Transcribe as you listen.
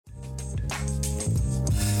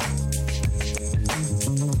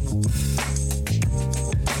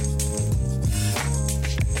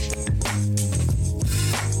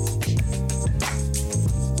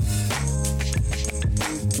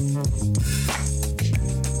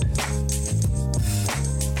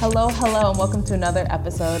Hello, and welcome to another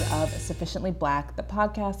episode of Sufficiently Black, the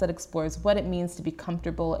podcast that explores what it means to be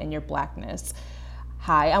comfortable in your blackness.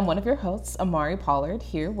 Hi, I'm one of your hosts, Amari Pollard,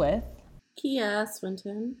 here with Kia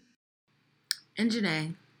Swinton. And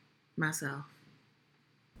Janae, myself.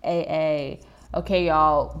 AA. Okay,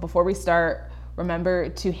 y'all, before we start, remember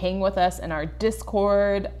to hang with us in our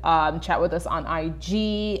Discord, chat with us on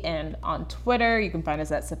IG and on Twitter. You can find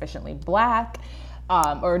us at Sufficiently Black,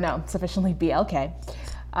 Sufficiently BLK.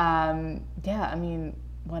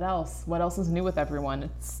 What else? What else is new with everyone?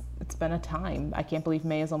 It's been a time. I can't believe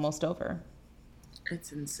May is almost over.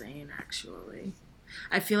 It's insane, actually.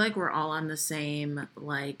 I feel like we're all on the same,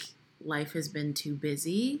 life has been too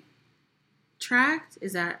busy track.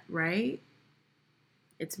 Is that right?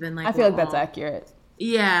 It's been I feel like that's accurate.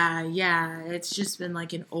 Yeah. It's just been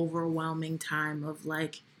an overwhelming time of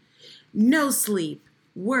no sleep,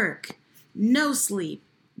 work, no sleep,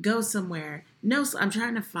 go somewhere. I'm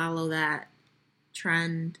trying to follow that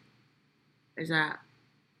trend. Was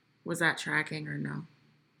that tracking or no?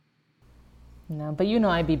 No, but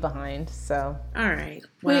I'd be behind, so. All right.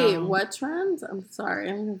 Well, wait, what trend? I'm sorry,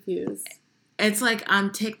 I'm confused. It's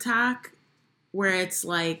on TikTok where it's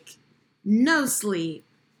no sleep,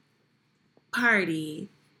 party,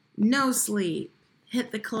 no sleep,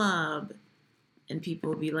 hit the club, and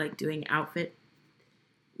people will be doing outfit.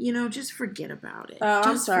 Just forget about it. Oh,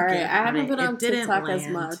 I'm sorry. I haven't been on TikTok as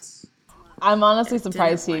much. I'm honestly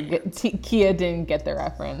surprised Kia didn't get the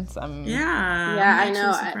reference. Yeah, I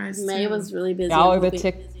know. May was really busy. Y'all are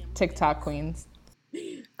the TikTok queens.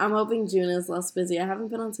 I'm hoping June is less busy. I haven't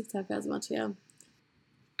been on TikTok as much yet.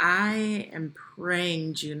 I am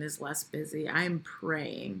praying June is less busy. I'm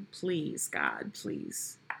praying. Please, God,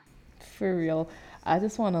 please. For real. I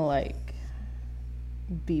just want to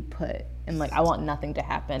be put and I want nothing to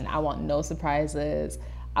happen. I want no surprises.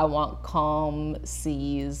 I want calm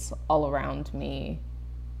seas all around me.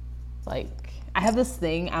 I have this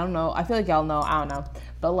thing, I don't know, I feel like y'all know, I don't know,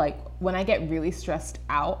 but when I get really stressed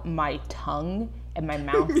out, my tongue and my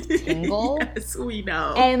mouth tingle. Yes, we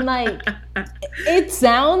know. And it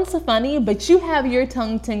sounds funny, but you have your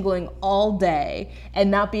tongue tingling all day and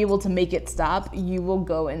not be able to make it stop, you will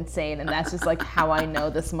go insane. And that's just how I know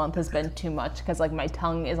this month has been too much, because my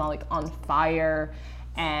tongue is on fire,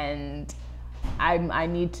 and I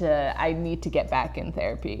need to get back in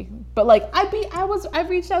therapy. But I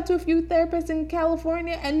reached out to a few therapists in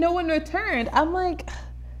California and no one returned. I'm like,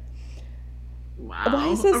 wow, why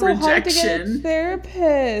is it so hard to get a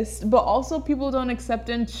therapist? But also people don't accept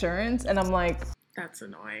insurance, and I'm like, that's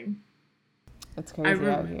annoying. It's crazy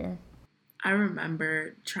out here. I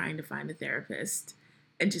remember trying to find a therapist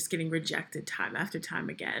and just getting rejected time after time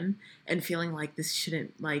again, and feeling this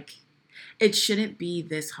shouldn't it shouldn't be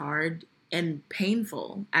this hard and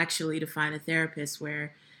painful, actually, to find a therapist,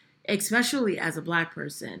 where, especially as a Black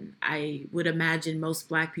person, I would imagine most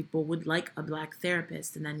Black people would like a Black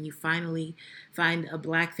therapist. And then you finally find a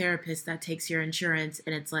Black therapist that takes your insurance,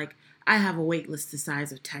 and it's I have a wait list the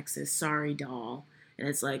size of Texas. Sorry, doll. And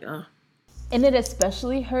it's ugh. And it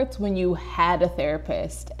especially hurts when you had a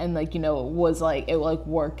therapist and was it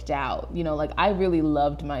worked out. I really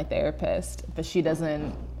loved my therapist, but she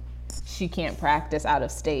can't practice out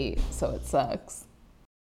of state, so it sucks.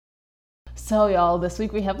 So y'all, this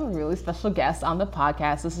week we have a really special guest on the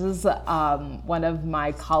podcast. This is one of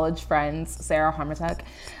my college friends, Sarah Harmatek.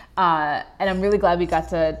 And I'm really glad we got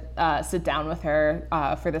to sit down with her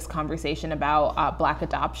for this conversation about Black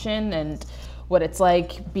adoption and what it's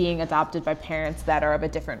like being adopted by parents that are of a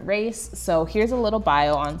different race. So here's a little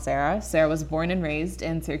bio on Sarah. Sarah was born and raised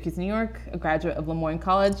in Syracuse, New York, a graduate of Lemoyne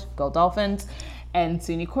College, go Dolphins, and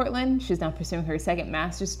SUNY Cortland. She's now pursuing her second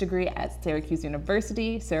master's degree at Syracuse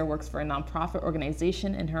University. Sarah works for a nonprofit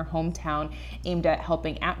organization in her hometown aimed at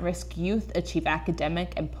helping at-risk youth achieve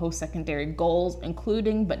academic and post-secondary goals,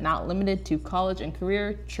 including but not limited to college and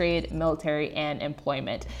career, trade, military, and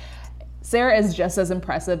employment. Sarah is just as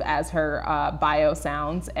impressive as her bio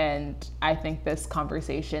sounds, and I think this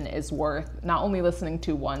conversation is worth not only listening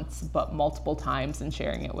to once, but multiple times, and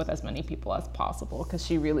sharing it with as many people as possible, because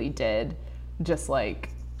she really did just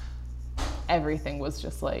everything was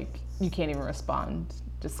just you can't even respond,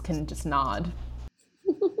 just nod.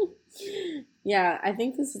 Yeah, I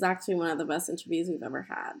think this is actually one of the best interviews we've ever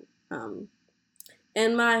had,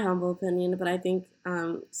 in my humble opinion. But I think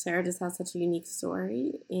Sarah just has such a unique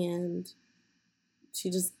story, and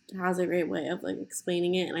she just has a great way of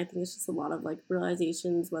explaining it. And I think it's just a lot of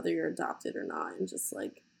realizations, whether you're adopted or not, and just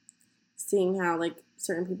seeing how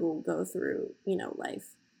certain people go through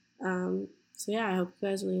life. So yeah, I hope you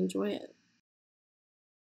guys really enjoy it.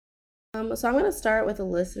 So I'm going to start with a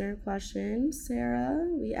listener question, Sarah.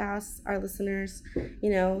 We asked our listeners,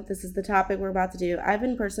 this is the topic we're about to do. I've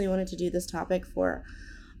been personally wanting to do this topic for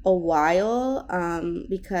a while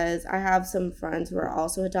because I have some friends who are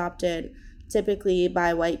also adopted, typically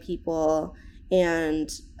by white people,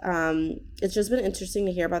 and it's just been interesting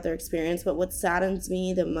to hear about their experience. But what saddens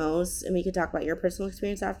me the most, and we could talk about your personal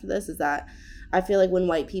experience after this, is that I feel like when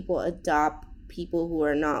white people adopt people who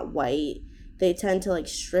are not white, they tend to like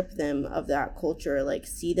strip them of that culture, like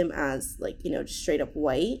see them as like, just straight up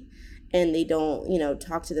white, and they don't,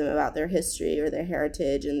 talk to them about their history or their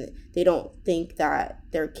heritage, and they don't think that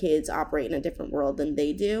their kids operate in a different world than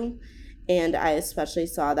they do. And I especially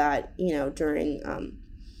saw that, during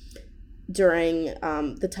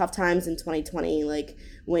the tough times in 2020, like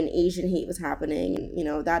when Asian hate was happening,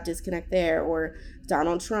 that disconnect there, or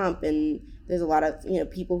Donald Trump. And there's a lot of,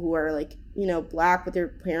 people who are like, Black, but their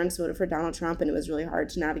parents voted for Donald Trump, and it was really hard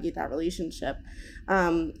to navigate that relationship.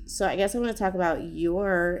 So I guess I want to talk about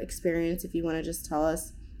your experience, if you want to just tell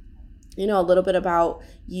us, a little bit about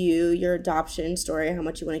your adoption story, how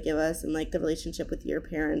much you want to give us, and like the relationship with your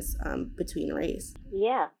parents between race.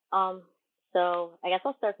 Yeah. So I guess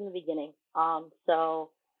I'll start from the beginning.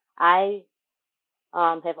 So I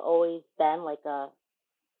have always been like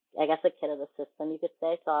I guess a kid of the system, you could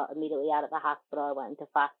say. So immediately out of the hospital, I went into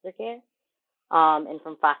foster care. And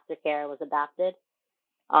from foster care, I was adopted.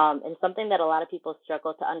 And something that a lot of people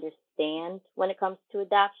struggle to understand when it comes to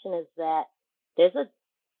adoption is that there's a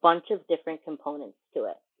bunch of different components to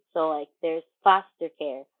it. So like there's foster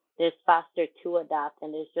care, there's foster to adopt,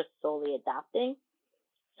 and there's just solely adopting.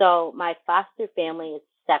 So my foster family is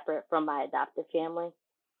separate from my adoptive family.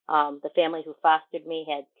 The family who fostered me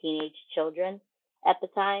had teenage children at the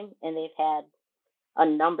time, and they've had a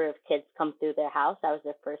number of kids come through their house. I was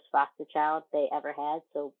their first foster child they ever had.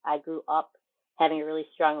 So I grew up having a really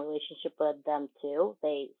strong relationship with them too.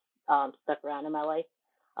 They stuck around in my life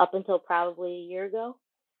up until probably a year ago.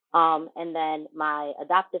 And then my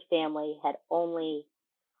adoptive family had only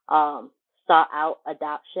sought out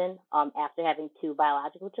adoption after having two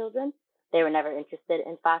biological children. They were never interested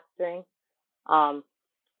in fostering. So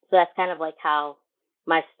that's kind of like how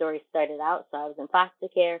my story started out. So I was in foster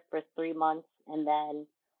care for 3 months and then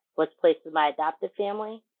was placed with my adoptive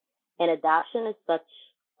family. And adoption is such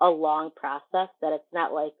a long process that it's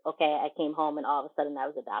not like, okay, I came home and all of a sudden I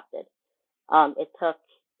was adopted. It took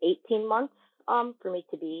 18 months for me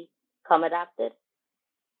to become adopted.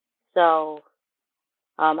 So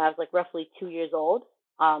I was like roughly 2 years old.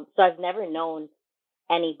 So I've never known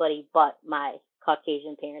anybody but my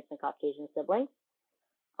Caucasian parents and Caucasian siblings.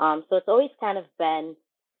 So it's always kind of been,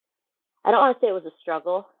 I don't want to say it was a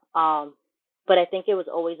struggle, but I think it was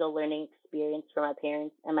always a learning experience for my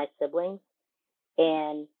parents and my siblings.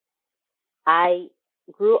 And I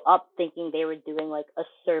grew up thinking they were doing like a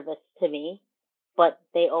service to me, but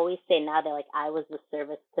they always say now that like I was the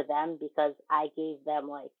service to them because I gave them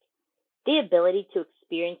like the ability to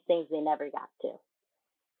experience things they never got to.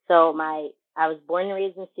 So I was born and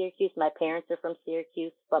raised in Syracuse. My parents are from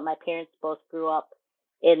Syracuse, but my parents both grew up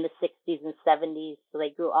in the 60s and 70s. So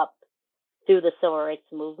they grew up through the civil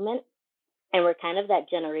rights movement. And we're kind of that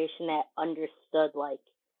generation that understood like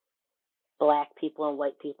Black people and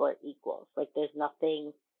white people are equals. Like there's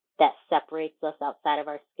nothing that separates us outside of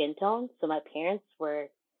our skin tone. So my parents were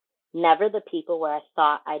never the people where I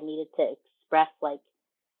thought I needed to express like,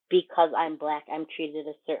 because I'm Black, I'm treated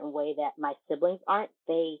a certain way that my siblings aren't.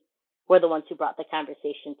 They were the ones who brought the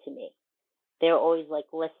conversation to me. They were always like,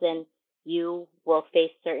 listen, you will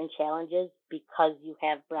face certain challenges because you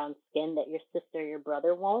have brown skin that your sister or your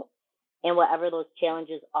brother won't. And whatever those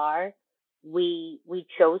challenges are, we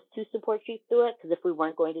chose to support you through it because if we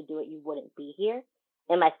weren't going to do it, you wouldn't be here.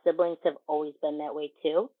 And my siblings have always been that way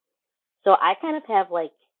too. So I kind of have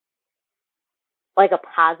like a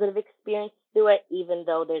positive experience through it, even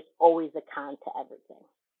though there's always a con to everything.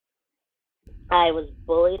 I was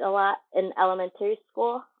bullied a lot in elementary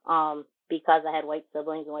school because I had white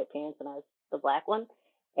siblings and white parents and I was the Black one.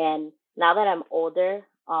 And now that I'm older,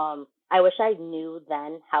 I wish I knew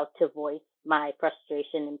then how to voice my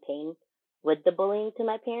frustration and pain with the bullying to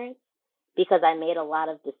my parents because I made a lot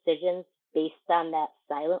of decisions based on that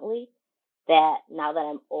silently that now that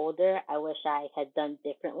I'm older, I wish I had done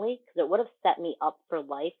differently because it would have set me up for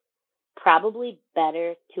life probably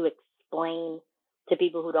better to explain to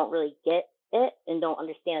people who don't really get it and don't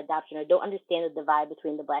understand adoption or don't understand the divide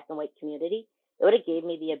between the Black and white community. It would have gave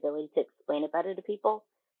me the ability to explain it better to people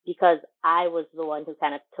because I was the one who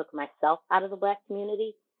kind of took myself out of the Black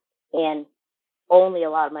community and only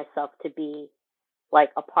allowed myself to be like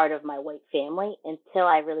a part of my white family until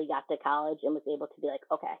I really got to college and was able to be like,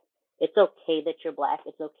 okay, it's okay that you're black.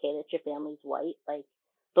 It's okay that your family's white. Like,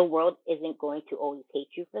 the world isn't going to always hate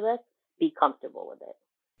you for this. Be comfortable with it.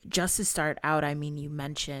 Just to start out, I mean, you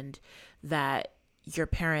mentioned that your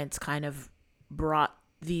parents kind of brought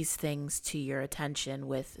these things to your attention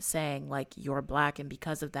with saying, like, you're black, and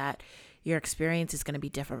because of that, your experience is going to be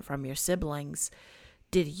different from your siblings.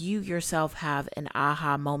 Did you yourself have an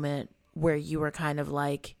aha moment where you were kind of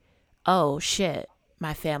like, oh shit,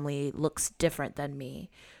 my family looks different than me?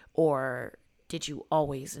 Or did you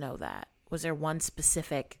always know that? Was there one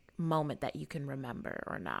specific moment that you can remember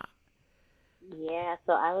or not? Yeah,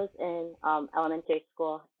 so I was in elementary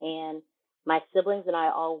school, and my siblings and I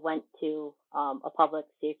all went to a public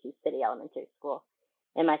Syracuse City elementary school.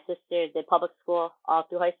 And my sister did public school all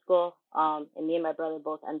through high school, and me and my brother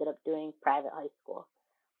both ended up doing private high school.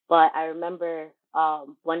 But I remember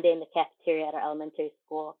one day in the cafeteria at our elementary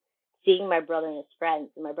school, seeing my brother and his friends,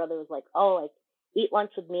 and my brother was like, "Oh, like, eat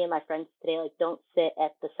lunch with me and my friends today. Like, don't sit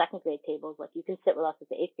at the second grade tables. Like, you can sit with us at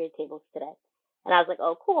the eighth grade tables today." And I was like,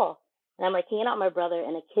 "Oh, cool." And I'm like hanging out with my brother,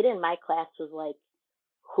 and a kid in my class was like,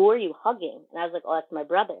 "Who are you hugging?" And I was like, "Oh, that's my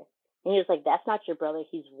brother." And he was like, "That's not your brother.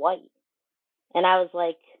 He's white." And I was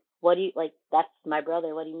like, "What do you, like, that's my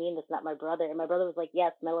brother. What do you mean that's not my brother?" And my brother was like,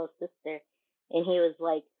 "Yes, my little sister." And he was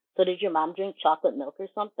like, "So did your mom drink chocolate milk or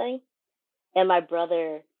something?" And my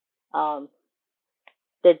brother um,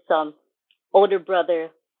 did some older brother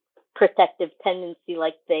protective tendency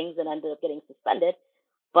like things and ended up getting suspended.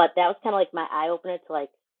 But that was kind of like my eye opener to like,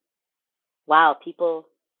 wow, people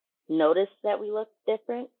notice that we look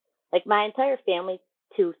different. Like, my entire family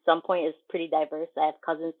to some point is pretty diverse. I have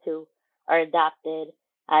cousins who are adopted.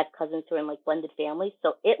 I have cousins who are in like blended families.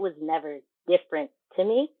 So it was never different to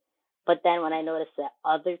me. But then when I noticed that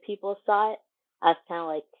other people saw it, I was kind of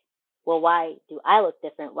like, well, why do I look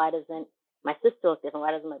different? Why doesn't my sister look different?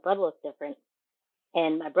 Why doesn't my brother look different?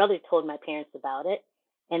 And my brother told my parents about it.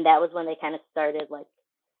 And that was when they kind of started like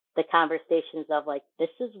the conversations of like, this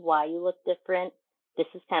is why you look different. This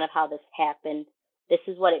is kind of how this happened. This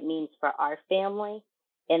is what it means for our family.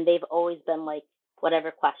 And they've always been like,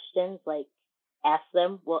 whatever questions, like, ask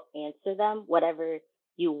them, we'll answer them. Whatever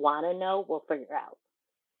you want to know, we'll figure out.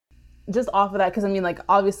 Just off of that, because I mean, like,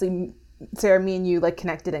 obviously, Sarah, me and you like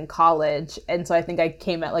connected in college, and so I think I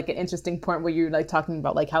came at like an interesting point where you're like talking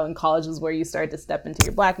about like how in college was where you started to step into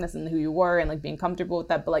your blackness and who you were and like being comfortable with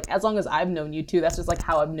that. But like, as long as I've known you too, that's just like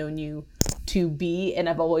how I've known you to be, and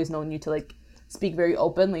I've always known you to like speak very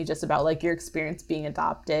openly just about like your experience being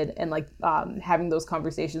adopted and like having those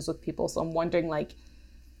conversations with people. So I'm wondering, like,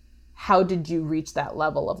 how did you reach that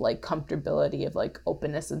level of like comfortability of like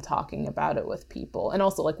openness and talking about it with people and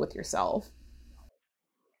also like with yourself?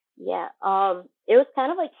 Yeah, it was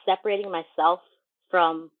kind of like separating myself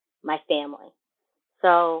from my family.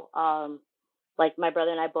 So, like, my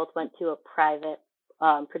brother and I both went to a private,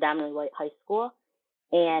 predominantly white high school,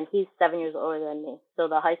 and he's 7 years older than me. So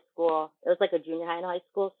the high school, it was like a junior high and high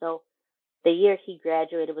school. So the year he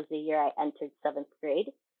graduated was the year I entered seventh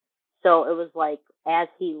grade. So it was like, as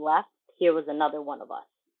he left, here was another one of us.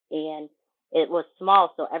 And it was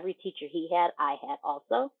small, so every teacher he had, I had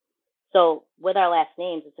also. So with our last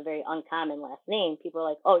names, it's a very uncommon last name. People are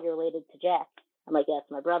like, "Oh, you're related to Jack." I'm like, "Yeah,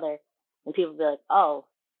 it's my brother." And people would be like, "Oh,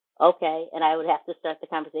 okay." And I would have to start the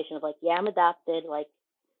conversation of like, "Yeah, I'm adopted." Like,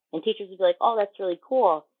 and teachers would be like, "Oh, that's really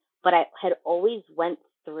cool." But I had always went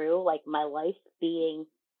through like my life being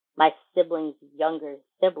my sibling's younger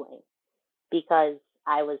sibling because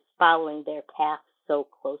I was following their path so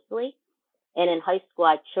closely. And in high school,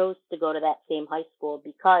 I chose to go to that same high school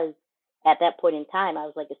because at that point in time, I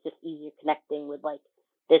was like, it's just easier connecting with like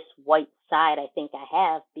this white side I think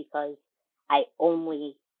I have because I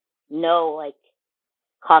only know like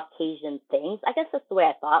Caucasian things. I guess that's the way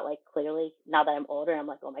I thought. Like, clearly, now that I'm older, I'm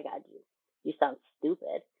like, oh my God, you sound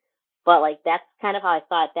stupid. But like, that's kind of how I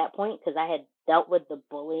thought at that point because I had dealt with the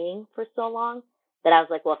bullying for so long that I was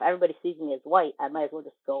like, well, if everybody sees me as white, I might as well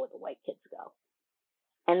just go where the white kids go.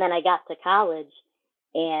 And then I got to college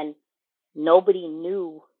and nobody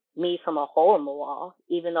knew me from a hole in the wall,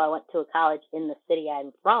 even though I went to a college in the city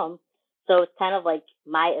I'm from. So it's kind of like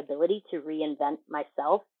my ability to reinvent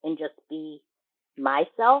myself and just be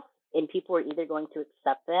myself. And people were either going to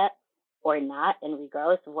accept that or not. And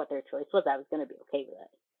regardless of what their choice was, I was going to be okay with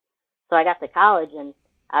it. So I got to college and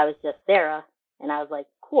I was just Sarah. And I was like,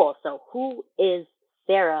 cool. So who is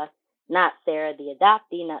Sarah? Not Sarah the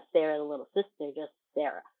adoptee, not Sarah the little sister, just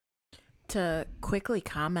Sarah. To quickly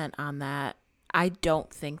comment on that, I don't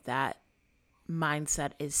think that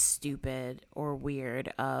mindset is stupid or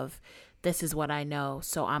weird of this is what I know,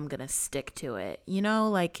 so I'm going to stick to it. You know,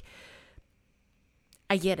 like,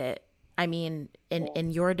 I get it. I mean,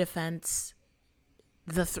 in your defense,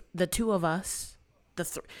 the two of us,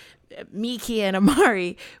 me, Kia, and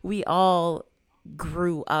Amari, we all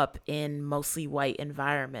grew up in mostly white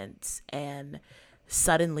environments, and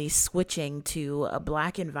suddenly switching to a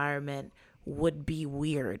black environment would be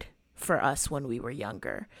weird for us when we were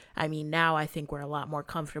younger. I mean, now I think we're a lot more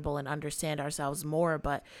comfortable and understand ourselves more,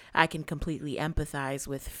 but I can completely empathize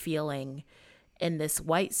with feeling in this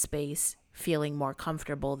white space, feeling more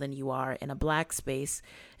comfortable than you are in a black space,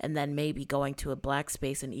 and then maybe going to a black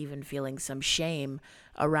space and even feeling some shame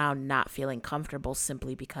around not feeling comfortable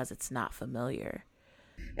simply because it's not familiar.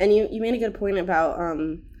 And you made a good point about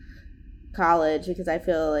college, because I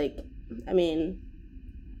feel like, I mean,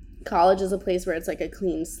 college is a place where it's like a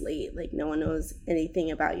clean slate. Like, no one knows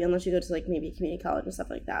anything about you unless you go to like maybe a community college and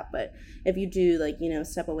stuff like that. But if you do, like, you know,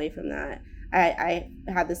 step away from that, I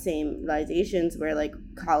had the same realizations where like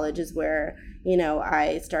college is where, you know,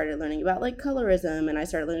 I started learning about like colorism, and I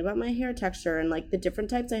started learning about my hair texture and like the different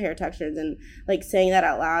types of hair textures. And like saying that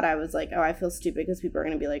out loud, I was like, oh, I feel stupid because people are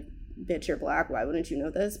going to be like, bitch, you're black, why wouldn't you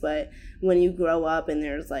know this? But when you grow up and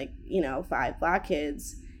there's like, you know, 5 black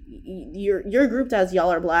kids, you're grouped as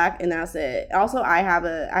y'all are black, and that's it. Also, I have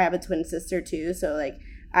a twin sister too, so like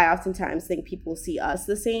I oftentimes think people see us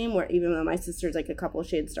the same, where even though my sister's like a couple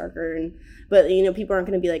shades darker, and but you know, people aren't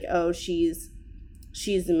going to be like, oh, she's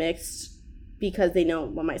mixed, because they know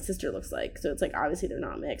what my sister looks like. So it's like, obviously they're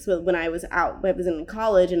not mixed. But when I was in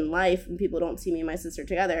college and in life, and people don't see me and my sister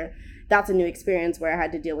together, that's a new experience where I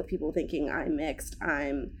had to deal with people thinking I'm mixed,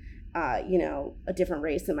 I'm you know, a different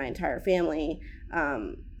race than my entire family.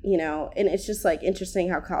 You know, and it's just like interesting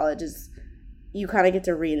how college is, you kind of get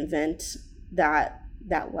to reinvent that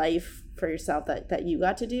life for yourself that you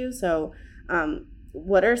got to do. So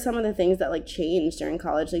what are some of the things that like changed during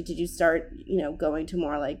college? Like, did you start, you know, going to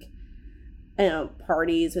more like, you know,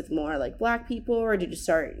 parties with more like black people, or did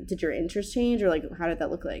your interest change, or like how did that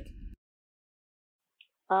look like?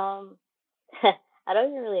 I don't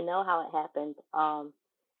even really know how it happened.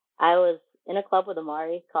 I was in a club with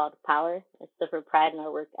Amari called Power. It's for Pride in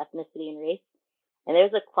Our Work, Ethnicity, and Race. And there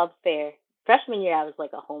was a club fair. Freshman year, I was like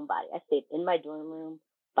a homebody. I stayed in my dorm room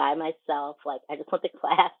by myself. Like, I just went to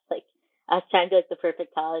class. Like, I was trying to be like the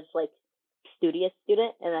perfect college, like, studious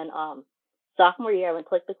student. And then sophomore year, I went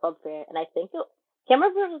to like the club fair. And I think can't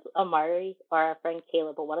remember if it was Amari or our friend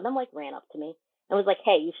Caleb, but one of them like ran up to me and was like,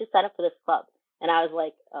 hey, you should sign up for this club. And I was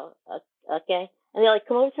like, oh, okay. And they're like,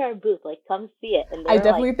 come over to our booth, like, come see it. And I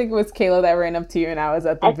definitely think it was Kayla that ran up to you, and I was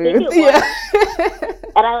at the I booth. think it was.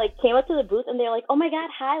 And I like came up to the booth, and they're like, oh my God,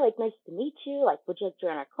 hi, like, nice to meet you. Like, would you like to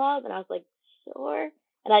join our club? And I was like, sure.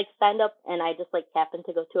 And I signed up, and I just like happened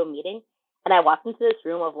to go to a meeting, and I walked into this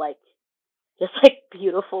room of like just like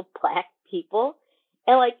beautiful black people.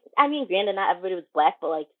 And like, I mean, granted, not everybody was black, but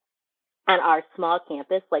like on our small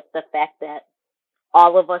campus, like the fact that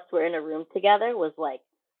all of us were in a room together was like,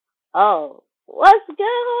 oh, what's good,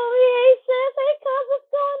 homie? Hey, cuz,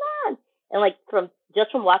 what's going on? And like from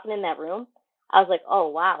walking in that room, I was like, oh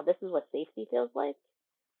wow, this is what safety feels like.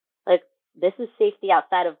 Like, this is safety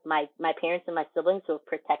outside of my parents and my siblings who have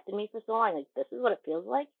protected me for so long. Like, this is what it feels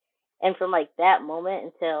like. And from like that moment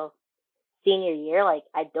until senior year, like,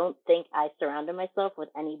 I don't think I surrounded myself with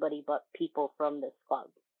anybody but people from this club.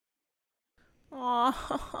 Oh,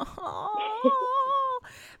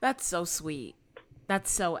 that's so sweet. That's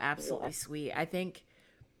so absolutely sweet. I think,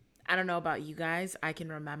 I don't know about you guys, I can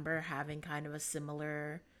remember having kind of a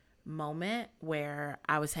similar moment where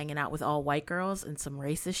I was hanging out with all white girls and some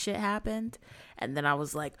racist shit happened. And then I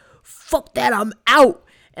was like, fuck that, I'm out.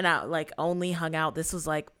 And I like only hung out. This was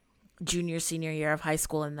like junior, senior year of high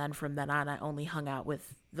school. And then from then on, I only hung out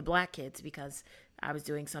with the black kids because I was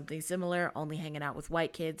doing something similar, only hanging out with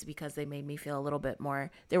white kids because they made me feel a little bit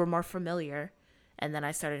more, they were more familiar. And then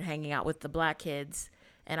I started hanging out with the black kids,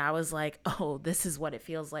 and I was like, oh, this is what it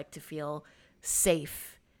feels like to feel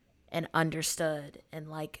safe and understood and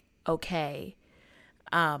like, okay.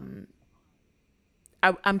 I'm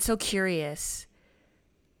so curious,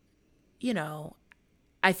 you know,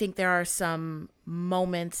 I think there are some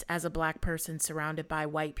moments as a black person surrounded by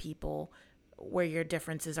white people where your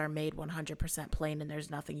differences are made 100% plain and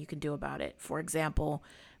there's nothing you can do about it. For example,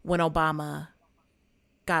 when Obama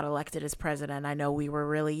got elected as president, I know we were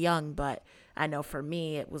really young, but I know for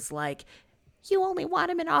me it was like, you only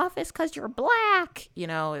want him in office because you're black. You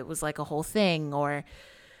know, it was like a whole thing. Or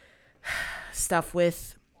stuff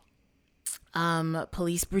with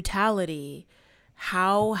police brutality.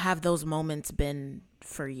 How have those moments been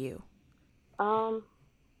for you? I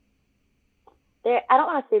don't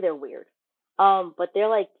want to say they're weird, but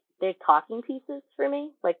they're talking pieces for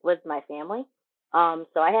me, like with my family.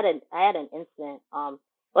 So I had an incident. It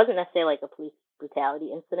wasn't necessarily like a police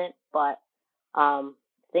brutality incident, but I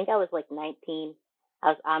think I was like 19. I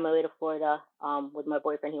was on my way to Florida with my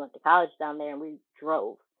boyfriend. He went to college down there, and we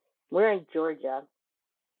drove. We're in Georgia,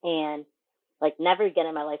 and like never again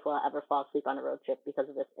in my life will I ever fall asleep on a road trip because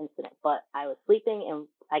of this incident. But I was sleeping, and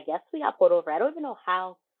I guess we got pulled over. I don't even know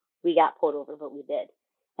how we got pulled over, but we did.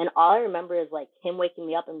 And all I remember is like him waking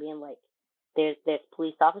me up and being like, "There's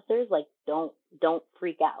police officers. Like don't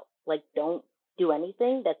freak out. Like don't do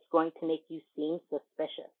anything that's going to make you seem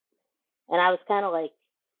suspicious." And I was kind of like,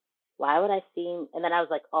 why would I seem? And then I was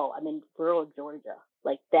like, oh, I'm in rural Georgia.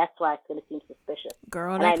 Like that's why it's going to seem suspicious.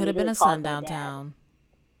 Girl, And that could have been a sundown town.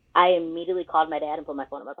 I immediately called my dad and put my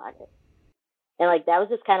phone in my pocket. And like that was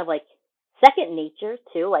just kind of like second nature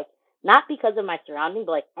too. Like not because of my surroundings,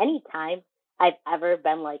 but like any time I've ever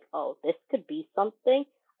been like, oh, this could be something.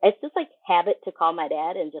 It's just like habit to call my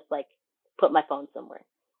dad and just like put my phone somewhere.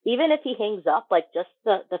 Even if he hangs up, like just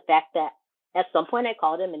the fact that at some point I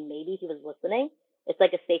called him and maybe he was listening, it's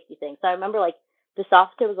like a safety thing. So I remember like this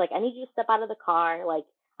officer was like, I need you to step out of the car. Like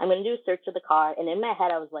I'm going to do a search of the car. And in my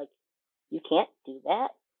head, I was like, you can't do that.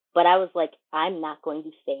 But I was like, I'm not going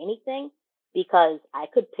to say anything because I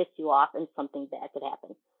could piss you off and something bad could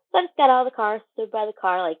happen. So I just got out of the car, stood by the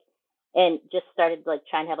car, like, and just started like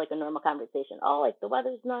trying to have like a normal conversation. Oh, like the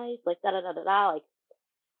weather's nice, like da da da da da. Like,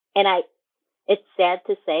 and it's sad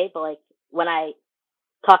to say, but like when I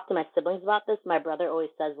talk to my siblings about this, my brother always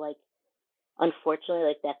says like, unfortunately,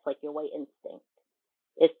 like that's like your white instinct.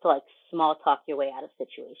 It's to like small talk your way out of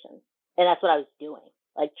situations, and that's what I was doing.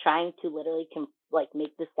 Like trying to literally like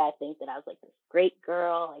make this guy think that I was like this great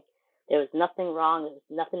girl, like there was nothing wrong, there was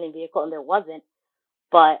nothing in the vehicle, and there wasn't.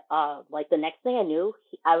 But like the next thing I knew,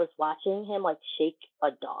 I was watching him like shake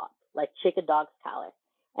a dog's collar.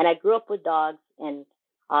 And I grew up with dogs, and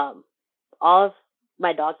all of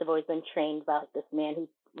my dogs have always been trained by like this man who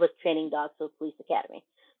was training dogs for the police academy.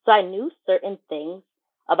 So I knew certain things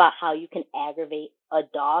about how you can aggravate a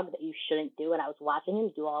dog that you shouldn't do, and I was watching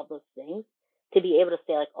him do all of those things to be able to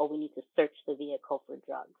say like, oh, we need to search the vehicle for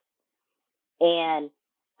drugs. And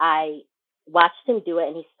I watched him do it,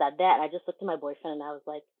 and he said that, and I just looked at my boyfriend, and I was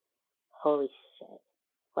like, holy shit.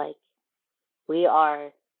 Like, we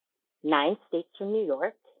are 9 states from New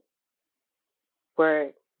York.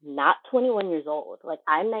 We're not 21 years old. Like,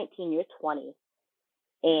 I'm 19, you're 20.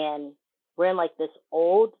 And we're in, like, this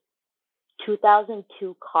old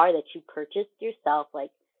 2002 car that you purchased yourself.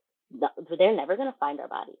 Like, they're never going to find our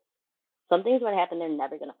bodies. Something's going to happen. They're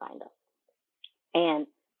never going to find us. And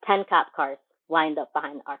 10 cop cars lined up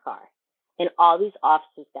behind our car. And all these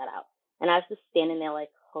officers got out. And I was just standing there like,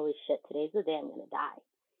 holy shit, today's the day I'm going to die.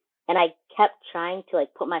 And I kept trying to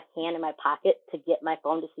like put my hand in my pocket to get my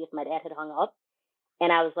phone to see if my dad had hung up.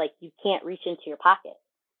 And I was like, you can't reach into your pocket.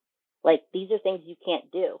 Like, these are things you can't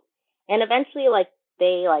do. And eventually, like,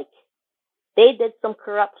 they did some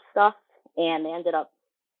corrupt stuff, and they ended up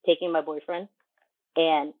taking my boyfriend.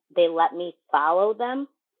 And they let me follow them.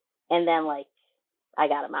 And then, like, I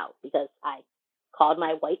got him out because I called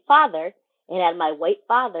my white father and had my white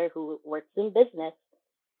father, who works in business,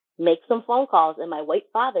 make some phone calls. And my white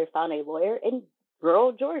father found a lawyer in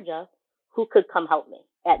rural Georgia who could come help me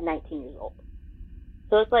at 19 years old.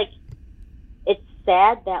 So it's like, it's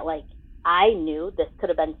sad that like I knew this could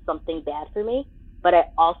have been something bad for me, but I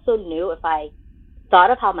also knew if I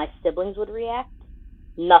thought of how my siblings would react,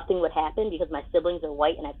 nothing would happen because my siblings are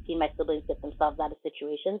white, and I've seen my siblings get themselves out of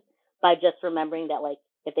situations by just remembering that like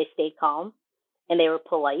if they stayed calm and they were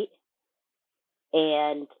polite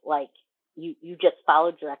and like you just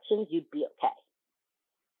followed directions, you'd be okay.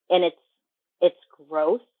 And it's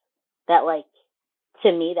gross that like,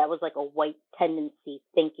 to me, that was like a white tendency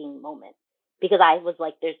thinking moment, because I was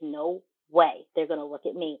like, there's no way they're going to look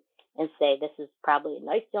at me and say, this is probably a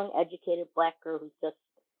nice, young, educated black girl who's just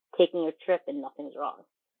taking a trip and nothing's wrong.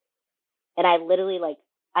 And I literally, like,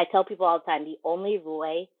 I tell people all the time, the only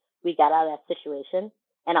way we got out of that situation,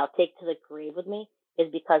 and I'll take to the grave with me,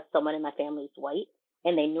 is because someone in my family is white,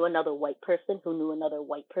 and they knew another white person who knew another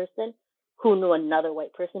white person who knew another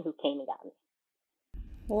white person who came and got me.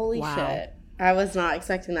 Holy shit. I was not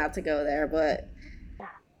expecting that to go there, but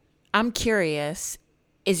I'm curious,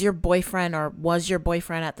 is your boyfriend, or was your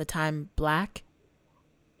boyfriend at the time, black?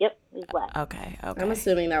 Yep, he's black. Okay. I'm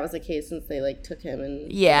assuming that was the case since they like took him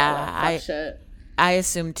and shit. I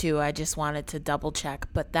assumed too. I just wanted to double check,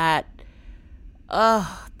 but that's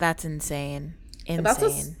insane.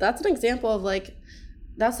 That's an example of like,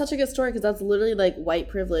 that's such a good story, because that's literally like white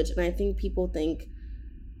privilege, and I think people think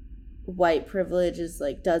white privilege is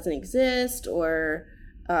like doesn't exist, or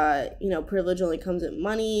privilege only comes with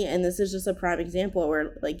money. And this is just a prime example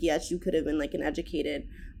where, like, yes, you could have been like an educated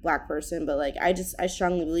Black person, but like I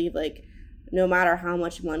strongly believe, like, no matter how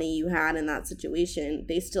much money you had in that situation,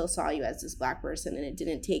 they still saw you as this Black person. And it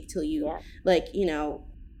didn't take till you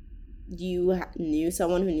knew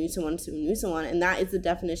someone who knew someone who knew someone. And that is the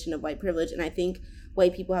definition of white privilege. And I think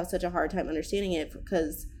white people have such a hard time understanding it,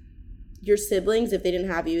 because your siblings, if they didn't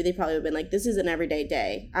have you, they probably would have been like, this is an everyday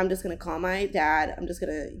day. I'm just going to call my dad. I'm just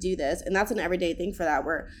going to do this. And that's an everyday thing for that,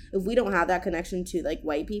 where if we don't have that connection to like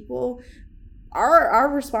white people, our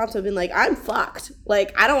response would have been like, I'm fucked.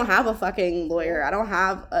 Like, I don't have a fucking lawyer. I don't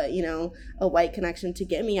have a white connection to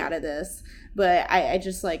get me out of this. But I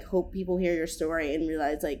just like hope people hear your story and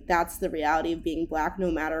realize, like, that's the reality of being Black,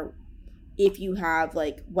 no matter if you have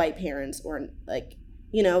like white parents or like,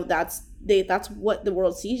 that's what the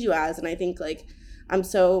world sees you as. And I think, like, I'm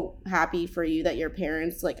so happy for you that your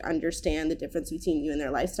parents like understand the difference between you and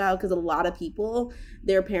their lifestyle, because a lot of people,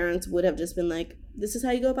 their parents would have just been like, this is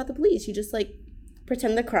how you go about the police. You just like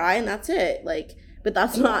pretend to cry and that's it. Like, but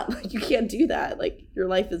that's not, like, you can't do that. Like, your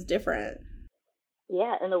life is different.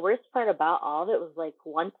 Yeah, and the worst part about all of it was, like,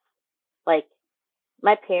 once, like,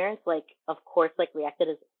 my parents, like, of course, like, reacted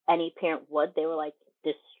as any parent would. They were, like,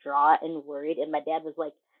 distraught and worried, and my dad was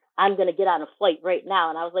like, I'm going to get on a flight right now.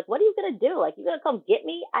 And I was like, what are you going to do? Like, you going to come get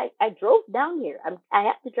me? I drove down here. I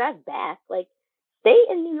have to drive back. Like, stay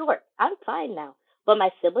in New York. I'm fine now. But my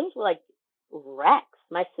siblings were, like, wrecks.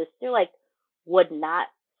 My sister, like, would not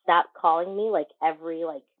stop calling me, like, every,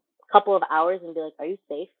 like, couple of hours and be like, are you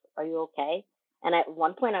safe? Are you okay? And at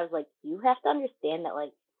one point I was like, you have to understand that,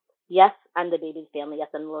 like, yes, I'm the baby's family. Yes,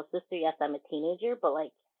 I'm the little sister. Yes, I'm a teenager. But,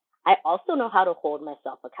 like, I also know how to hold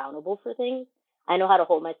myself accountable for things. I know how to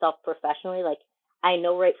hold myself professionally. Like, I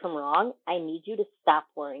know right from wrong. I need you to stop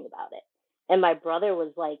worrying about it. And my brother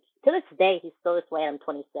was like, to this day, he's still this way. I'm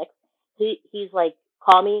 26. He's like,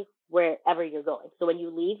 call me wherever you're going. So when you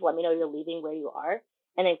leave, let me know you're leaving where you are.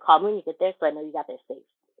 And then call me when you get there so I know you got there safe.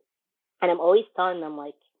 And I'm always telling them,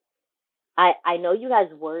 like, I know you guys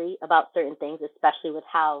worry about certain things, especially with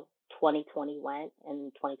how 2020 went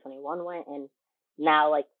and 2021 went. And now,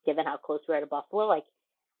 like, given how close we are to Buffalo, like,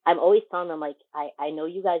 I'm always telling them, like, I know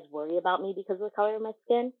you guys worry about me because of the color of my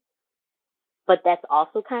skin, but that's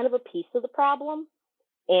also kind of a piece of the problem.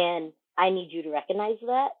 And I need you to recognize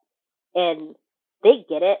that. And they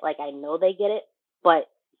get it. Like, I know they get it. But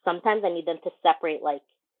sometimes I need them to separate, like,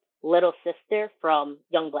 little sister from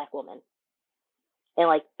young Black woman. And,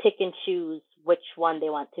 like, pick and choose which one they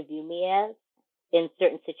want to view me as in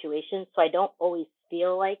certain situations. So I don't always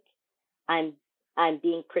feel like I'm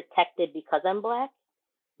being protected because I'm Black,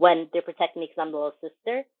 when they're protecting me because I'm the little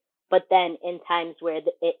sister. But then in times where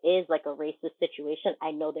it is like a racist situation,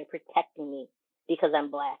 I know they're protecting me because I'm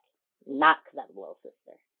Black, not because I'm the little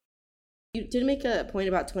sister. You did make a point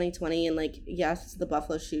about 2020 and, like, yes, the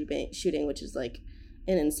Buffalo shooting, which is like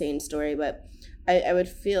an insane story, but I would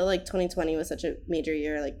feel like 2020 was such a major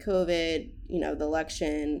year, like COVID, the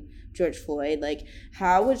election, George Floyd. Like,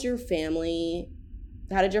 how did your family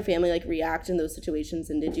like react in those situations?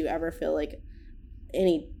 And did you ever feel like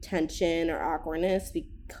any tension or awkwardness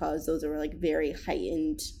because those are like very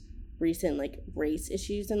heightened recent like race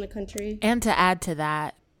issues in the country? And to add to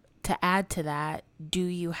that, do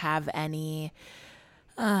you have any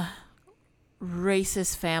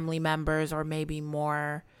racist family members, or maybe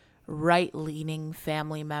more right-leaning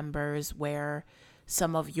family members, where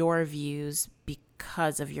some of your views,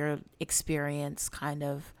 because of your experience, kind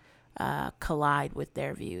of collide with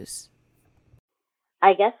their views?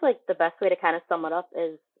 I guess, like, the best way to kind of sum it up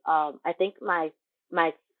is, I think my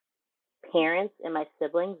parents and my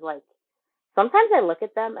siblings, like, sometimes I look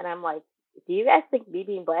at them and I'm like, do you guys think me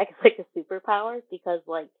being Black is like a superpower? Because,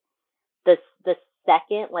 like, the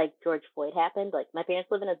second, like, George Floyd happened, like, my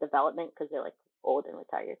parents live in a development because they're, like, old and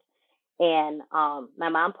retired. And my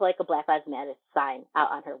mom put, like, a Black Lives Matter sign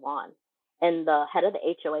out on her lawn. And the head of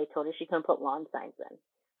the HOA told her she couldn't put lawn signs in.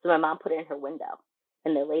 So my mom put it in her window.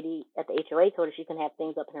 And the lady at the HOA told her she couldn't have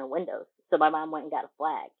things up in her windows. So my mom went and got a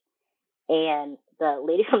flag. And the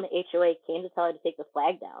lady from the HOA came to tell her to take the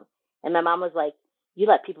flag down. And my mom was like, you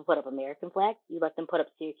let people put up American flags? You let them put up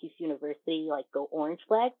Syracuse University, like, go orange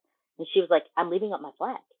flags? And she was like, I'm leaving up my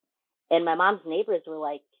flag. And my mom's neighbors were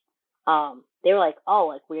like, they were like, oh,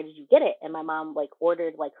 like, where did you get it? And my mom, like,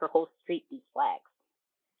 ordered, like, her whole street these flags.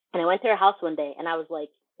 And I went to her house one day and I was like,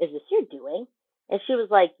 is this your doing? And she was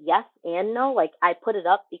like, yes and no. Like, I put it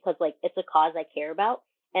up because, like, it's a cause I care about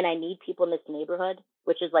and I need people in this neighborhood,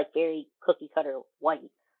 which is, like, very cookie cutter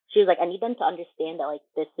white. She was like, I need them to understand that, like,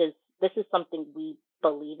 this is something we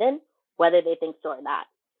believe in, whether they think so or not.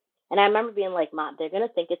 And I remember being like, Mom, they're going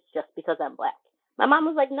to think it's just because I'm black. My mom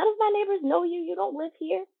was like, none of my neighbors know you. You don't live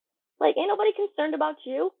here. Like, ain't nobody concerned about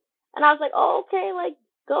you. And I was like, oh, okay, like,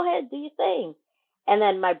 go ahead, do your thing. And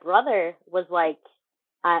then my brother was like,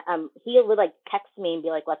 he would like text me and be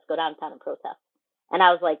like, let's go downtown and protest. And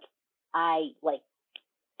I was like, I like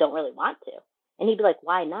don't really want to. And he'd be like,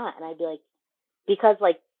 why not? And I'd be like, because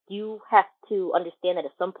like you have to understand that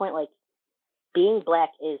at some point, like being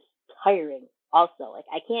black is tiring also. Like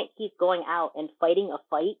I can't keep going out and fighting a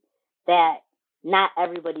fight that not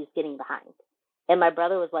everybody's getting behind. And my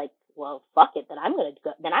brother was like, well, fuck it, then I'm gonna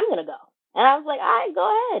go. And I was like, all right,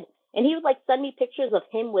 go ahead. And he would like send me pictures of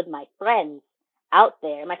him with my friends out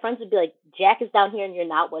there. And my friends would be like, Jack is down here and you're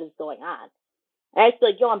not. What is going on? And I'd be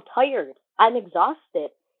like, yo, I'm tired. I'm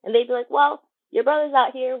exhausted. And they'd be like, well, your brother's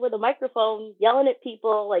out here with a microphone yelling at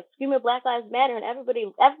people, like screaming Black Lives Matter, and everybody's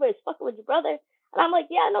fucking with your brother. And I'm like,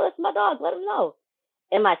 yeah, no, that's my dog. Let him know.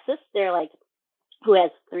 And my sister, like, who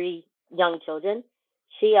has 3 young children,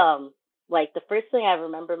 she, like, the first thing I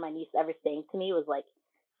remember my niece ever saying to me was like,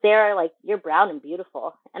 Sarah, like, you're brown and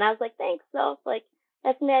beautiful. And I was like, thanks, so like,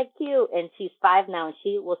 that's mad cute. And she's 5 now, and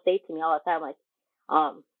she will say to me all the time, like,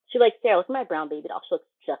 she's like, Sarah, look at my brown baby doll. She looks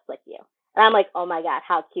just like you. And I'm like, oh my God,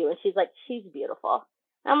 how cute. And she's like, she's beautiful.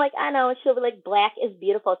 And I'm like, I know. And she'll be like, black is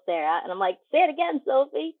beautiful, Sarah. And I'm like, say it again,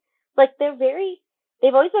 Sophie. Like,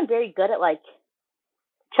 they've always been very good at like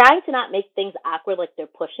trying to not make things awkward, like they're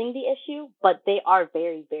pushing the issue, but they are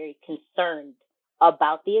very, very concerned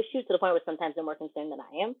about the issue to the point where sometimes they're more concerned than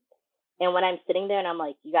I am. And when I'm sitting there and I'm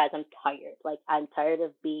like, you guys, I'm tired. Like, I'm tired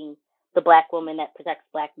of being the black woman that protects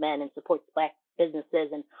black men and supports black businesses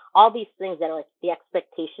and all these things that are like the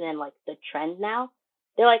expectation and like the trend now.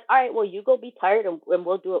 They're like, all right, well, you go be tired and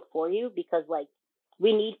we'll do it for you, because like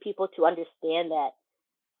we need people to understand that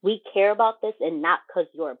we care about this, and not because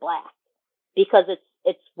you're black, because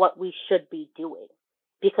it's what we should be doing,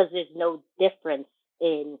 because there's no difference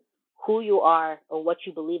in who you are or what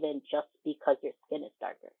you believe in just because your skin is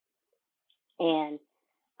darker. And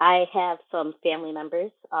I have some family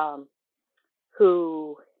members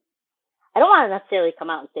who I don't want to necessarily come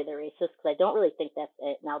out and say they're racist, because I don't really think that's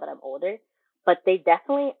it now that I'm older, but they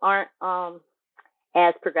definitely aren't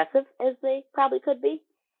as progressive as they probably could be.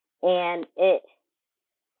 And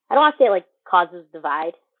I don't want to say it like causes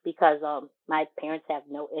divide, because my parents have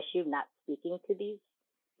no issue not speaking to these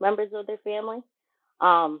members of their family.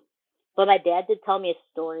 But my dad did tell me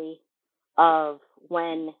a story of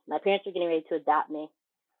when my parents were getting ready to adopt me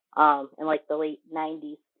in like the late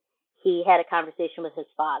 90s. He had a conversation with his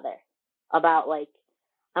father about like,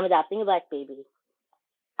 I'm adopting a black baby.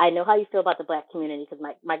 I know how you feel about the black community, because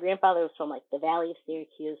my grandfather was from like the Valley of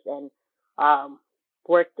Syracuse and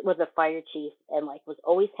was a fire chief, and like was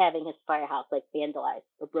always having his firehouse like vandalized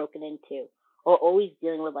or broken into, or always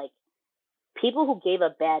dealing with like people who gave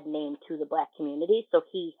a bad name to the black community. So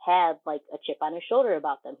he had like a chip on his shoulder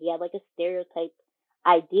about them. He had like a stereotype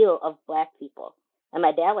ideal of black people. And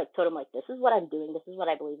my dad like told him like, this is what I'm doing. This is what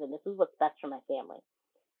I believe in. This is what's best for my family.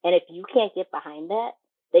 And if you can't get behind that,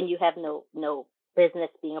 then you have no business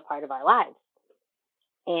being a part of our lives.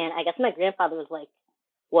 And I guess my grandfather was like,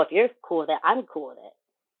 well, if you're cool with it, I'm cool with it.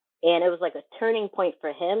 And it was like a turning point for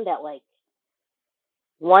him that like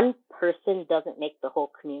one person doesn't make the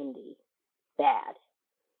whole community bad.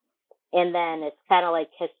 And then it's kind of like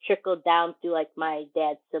has trickled down through like my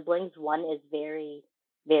dad's siblings. One is very,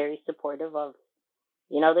 very supportive of,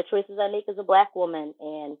 you know, the choices I make as a black woman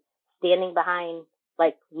and standing behind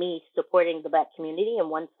like me supporting the black community, and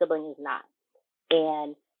one sibling is not.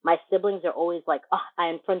 And my siblings are always like, oh, I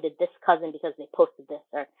unfriended this cousin because they posted this,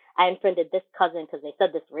 or I unfriended this cousin because they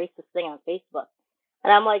said this racist thing on Facebook.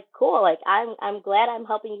 And I'm like, cool, like I'm glad I'm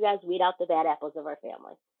helping you guys weed out the bad apples of our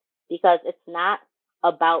family, because it's not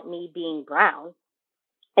about me being brown.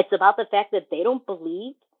 It's about the fact that they don't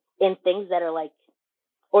believe in things that are like,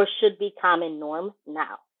 or should be common norm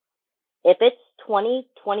now. If it's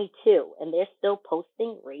 2022 and they're still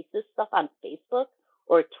posting racist stuff on Facebook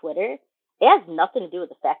or Twitter, it has nothing to do with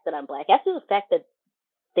the fact that I'm black. It has to do with the fact that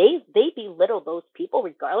they belittle those people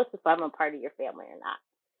regardless if I'm a part of your family or not.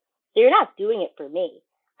 So you're not doing it for me.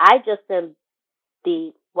 I just am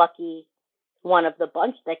the lucky one of the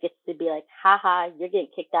bunch that gets to be like, haha, you're getting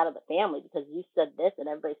kicked out of the family because you said this and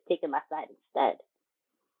everybody's taking my side instead.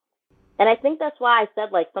 And I think that's why I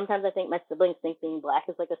said, like, sometimes I think my siblings think being black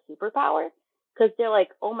is like a superpower, because they're like,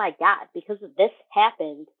 oh my God, because this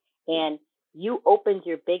happened and you opened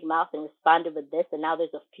your big mouth and responded with this, and now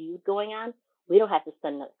there's a feud going on. We don't have to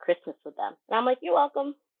spend another Christmas with them. And I'm like, you're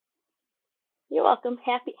welcome. You're welcome.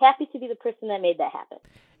 Happy to be the person that made that happen.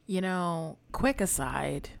 You know, quick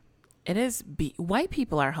aside, It is. White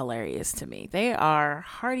people are hilarious to me. They are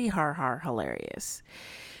hardy har hilarious.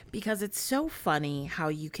 Because it's so funny how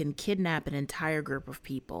you can kidnap an entire group of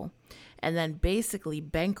people and then basically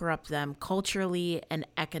bankrupt them culturally and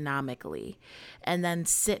economically, and then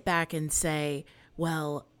sit back and say,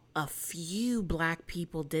 well, a few black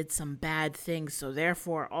people did some bad things, so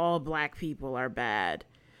therefore all black people are bad.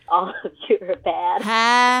 All of you are bad.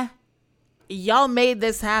 Ha! Y'all made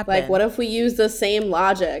this happen. Like, what if we use the same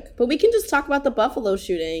logic? But we can just talk about the Buffalo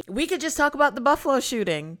shooting. We could just talk about the Buffalo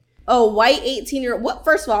shooting. Oh, white 18-year-old. What?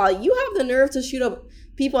 First of all, you have the nerve to shoot up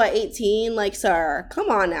people at 18? Like, sir, come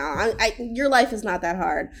on now. Your life is not that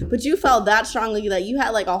hard. But you felt that strongly that you had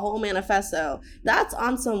like a whole manifesto. That's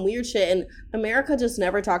on some weird shit. And America just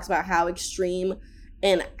never talks about how extreme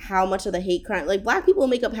and how much of the hate crime, like black people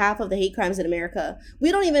make up half of the hate crimes in America.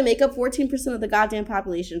 We don't even make up 14% of the goddamn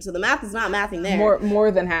population. So the math is not mathing there. More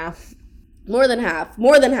than half. More than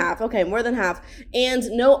half. Okay, more than half. And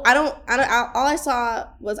no, I don't, all I saw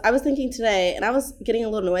was, I was thinking today, and I was getting a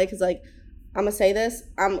little annoyed because, like, I'm gonna say this,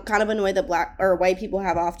 I'm kind of annoyed that black or white people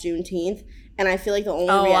have off Juneteenth, and I feel like the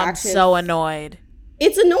only reaction. I'm so annoyed.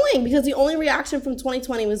 It's annoying because the only reaction from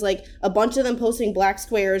 2020 was like a bunch of them posting black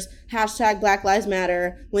squares, hashtag Black Lives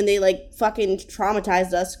Matter, when they like fucking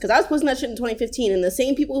traumatized us. Because I was posting that shit in 2015, and the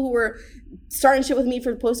same people who were starting shit with me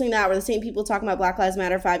for posting that were the same people talking about Black Lives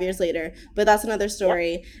Matter 5 years later. But that's another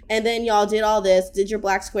story. Yep. And then y'all did all this, did your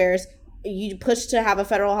black squares, you pushed to have a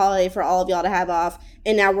federal holiday for all of y'all to have off,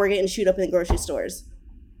 and now we're getting shoot up in the grocery stores.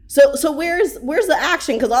 So where's the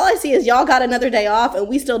action? Because all I see is y'all got another day off, and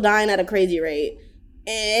we still dying at a crazy rate.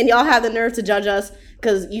 And y'all have the nerve to judge us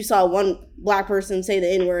because you saw one black person say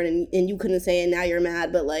the N-word and you couldn't say it, and now you're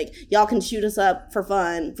mad. But, like, y'all can shoot us up for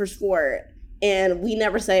fun, for sport. And we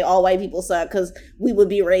never say all white people suck because we would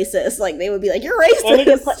be racist. Like, they would be like, you're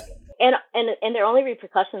racist. And their only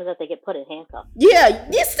repercussion is that they get put in handcuffs. Yeah,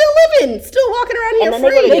 you're still living, still walking around here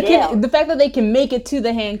free. The fact that they can make it to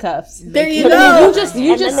the handcuffs. There you go.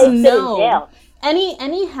 You just know.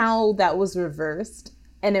 Anyhow that was reversed,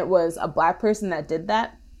 and it was a black person that did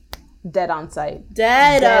that, dead on sight.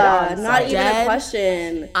 Dead on sight. Not even a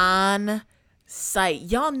question. On sight.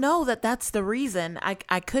 Y'all know that that's the reason.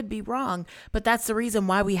 I could be wrong, but that's the reason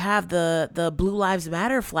why we have the Blue Lives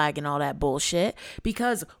Matter flag and all that bullshit.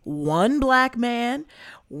 Because one black man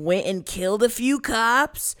went and killed a few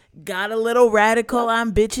cops, got a little radical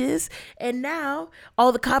on bitches, and now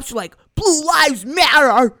all the cops are like, Blue Lives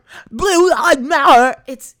Matter! Blue Lives Matter!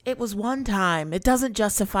 It was one time. It doesn't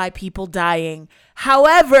justify people dying.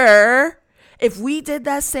 However, if we did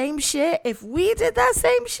that same shit,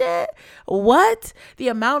 what? The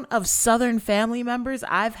amount of Southern family members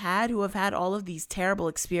I've had who have had all of these terrible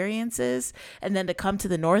experiences, and then to come to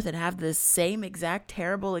the North and have the same exact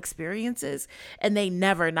terrible experiences, and they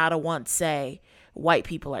never, not a once, say, white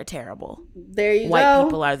people are terrible. There you go. White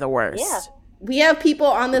people are the worst. Yeah. We have people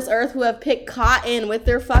on this earth who have picked cotton with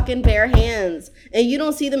their fucking bare hands, and you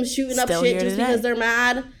don't see them shooting up shit just because they're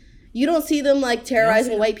mad. You don't see them, like,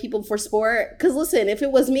 terrorizing white people for sport. Because, listen, if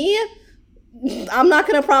it was me, I'm not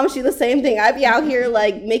going to promise you the same thing. I'd be out here,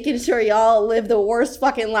 like, making sure y'all live the worst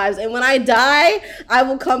fucking lives. And when I die, I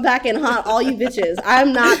will come back and haunt all you bitches.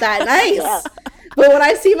 I'm not that nice. Yeah. But when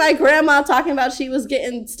I see my grandma talking about she was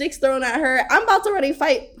getting sticks thrown at her, I'm about to already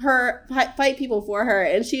fight people for her.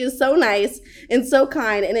 And she is so nice and so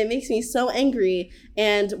kind, and it makes me so angry.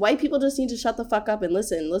 And white people just need to shut the fuck up and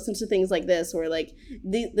listen to things like this, where, like,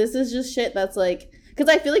 this is just shit that's, like, because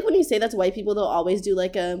I feel like when you say that to white people, they'll always do,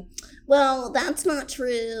 like, well, that's not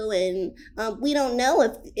true, and we don't know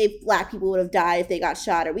if black people would have died if they got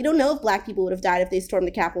shot, or we don't know if black people would have died if they stormed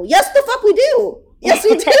the Capitol. Yes, the fuck we do! Yes,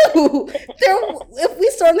 we do! If we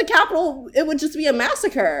stormed the Capitol, it would just be a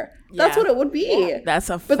massacre. Yeah. That's what it would be. Yeah.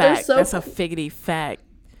 That's a fact. That's a figgity fact.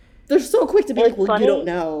 They're so quick to be like, well, funny. You don't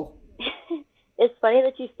know. It's funny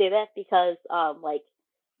that you say that because, like,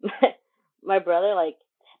 my brother, like,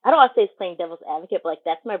 I don't want to say he's playing devil's advocate, but, like,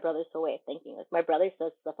 that's my brother's way of thinking. Like, my brother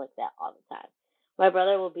says stuff like that all the time. My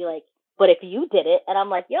brother will be like, but if you did it, and I'm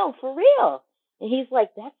like, yo, for real. And he's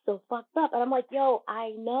like, that's so fucked up. And I'm like, yo,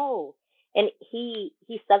 I know. And he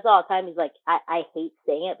says all the time, he's like, I hate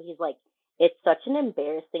saying it, but he's like, it's such an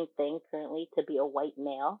embarrassing thing currently to be a white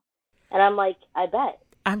male. And I'm like, I bet.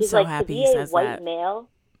 He's so like, happy he says that. Male,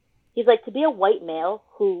 he's like, to be a white male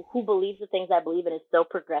who believes the things I believe and is so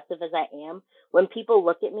progressive as I am, when people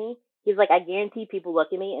look at me, he's like, I guarantee people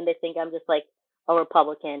look at me and they think I'm just like a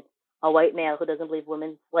Republican, a white male who doesn't believe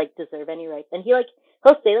women, like, deserve any rights. And he'll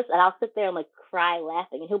say this, and I'll sit there and, like, cry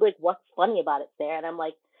laughing. And he'll be like, what's funny about it, Sarah? And I'm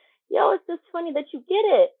like, yo, it's just funny that you get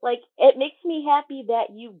it. Like, it makes me happy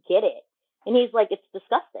that you get it. And he's like, it's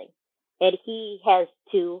disgusting. and he has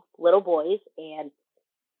 2 little boys, and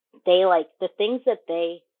they like the things that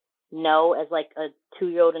they know as like a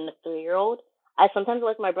 2-year-old and a 3-year-old. I sometimes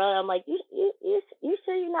look at my brother, I'm like, you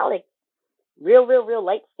sure you're not like real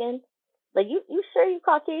light skinned? Like you sure you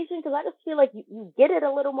Caucasian? Because I just feel like you get it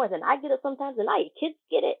a little more than I get it sometimes, and now your kids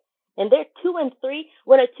get it, and they're 2 and 3.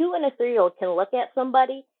 When a 2 and a 3-year-old can look at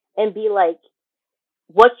somebody and be like,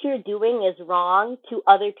 what you're doing is wrong to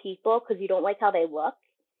other people because you don't like how they look,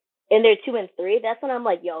 and they're 2 and 3, that's when I'm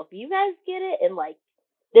like, yo, if you guys get it and like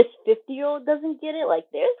this 50-year-old doesn't get it, like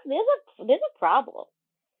there's a problem.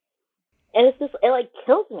 And it's just, it like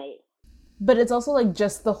kills me. But it's also like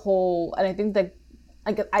just the whole, and I think that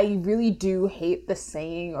like I really do hate the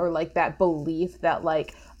saying or like that belief that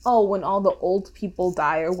like, oh, when all the old people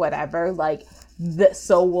die or whatever, like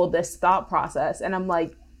so will this thought process. And I'm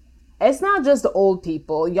like, it's not just old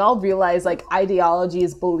people. Y'all realize like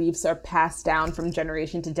ideologies, beliefs are passed down from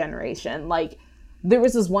generation to generation. Like there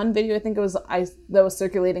was this one video, I think it was that was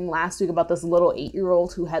circulating last week about this little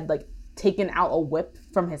 8-year-old who had like taken out a whip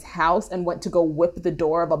from his house and went to go whip the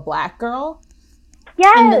door of a black girl.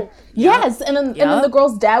 Yes. And then the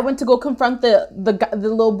girl's dad went to go confront the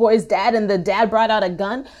little boy's dad, and the dad brought out a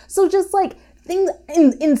gun. So just like things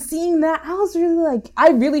in seeing that, I was really like, I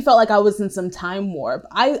really felt like I was in some time warp.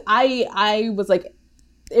 I was like,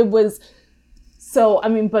 it was so, I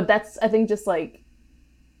mean, but that's, I think just like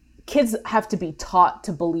kids have to be taught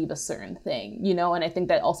to believe a certain thing, you know? And I think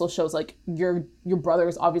that also shows like your brother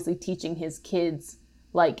is obviously teaching his kids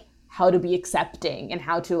like how to be accepting and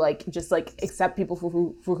how to like just like accept people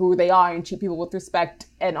for who they are and treat people with respect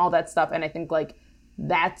and all that stuff. And I think like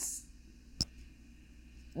that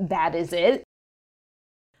is it.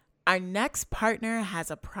 Our next partner has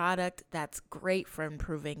a product that's great for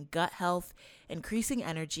improving gut health, increasing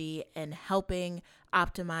energy, and helping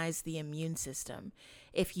optimize the immune system.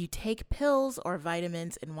 If you take pills or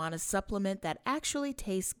vitamins and want a supplement that actually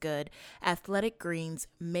tastes good, Athletic Greens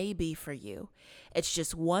may be for you. It's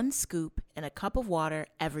just 1 scoop in a cup of water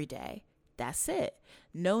every day. That's it.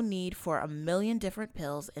 No need for a million different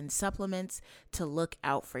pills and supplements to look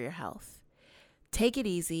out for your health. Take it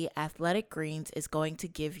easy. Athletic Greens is going to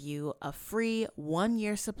give you a free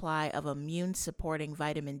 1-year supply of immune-supporting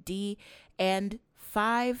vitamin D and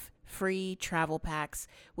 5 free travel packs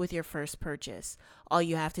with your first purchase. All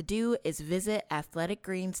you have to do is visit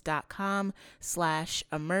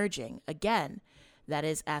athleticgreens.com/emerging. Again, that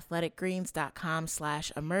is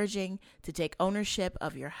athleticgreens.com/emerging to take ownership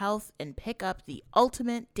of your health and pick up the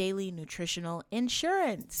ultimate daily nutritional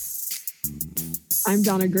insurance. I'm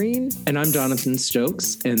Donna Green. And I'm Jonathan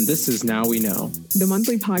Stokes, and this is Now We Know, the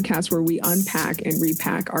monthly podcast where we unpack and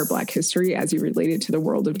repack our Black history as you relate it to the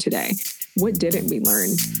world of today. What didn't we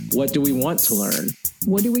learn? What do we want to learn?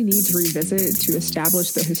 What do we need to revisit to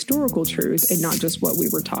establish the historical truth and not just what we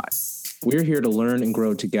were taught? We're here to learn and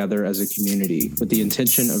grow together as a community with the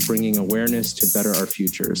intention of bringing awareness to better our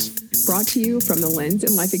futures. Brought to you from the lens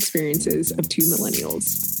and life experiences of 2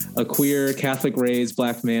 millennials. A queer, Catholic-raised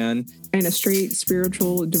Black man. And a straight,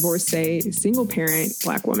 spiritual, divorcee, single-parent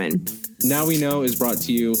Black woman. Now We Know is brought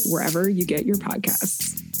to you wherever you get your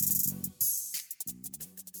podcasts.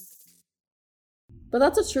 But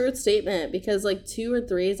that's a true statement because like 2 or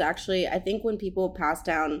 3 is actually, I think when people pass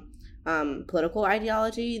down political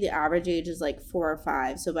ideology, the average age is like 4 or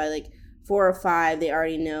 5. So by like 4 or 5, they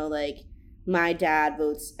already know like my dad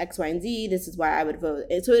votes X, Y, and Z. This is why I would vote.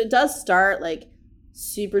 So it does start like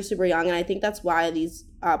super, super young. And I think that's why these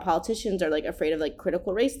politicians are like afraid of like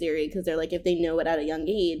critical race theory, because they're like, if they know it at a young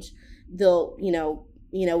age, they'll,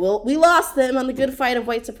 we lost them on the good fight of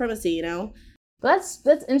white supremacy, you know? That's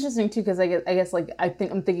interesting too, because I guess like I'm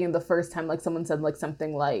thinking the first time like someone said like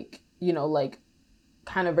something like, like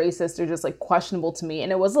kind of racist or just like questionable to me,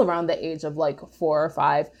 and it was around the age of like 4 or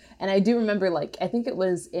 5. And I do remember like I think it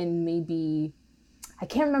was in maybe, I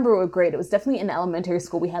can't remember what grade, it was definitely in elementary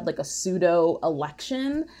school, we had like a pseudo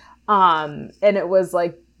election, and it was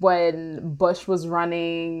like when Bush was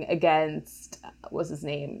running against what's his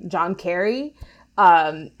name, John Kerry.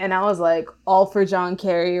 And I was like all for John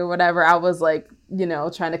Kerry or whatever. I was like,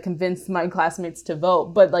 trying to convince my classmates to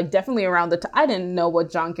vote. But like definitely around the time, I didn't know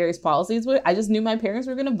what John Kerry's policies were. I just knew my parents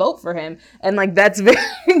were going to vote for him. And like that's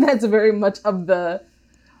very much of the,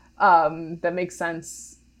 that makes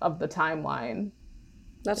sense of the timeline.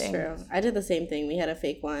 That's true. I did the same thing. We had a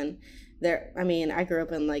fake one. I grew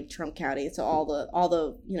up in like Trump County. So all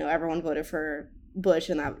the everyone voted for Bush,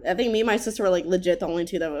 and that I think me and my sister were like legit the only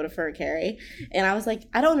 2 that voted for Kerry. And I was like,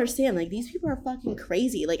 I don't understand, like these people are fucking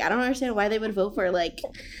crazy, like I don't understand why they would vote for like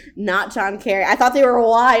not John Kerry. I thought they were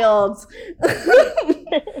wild.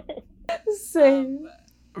 Same.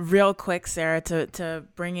 Real quick, Sarah, to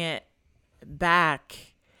bring it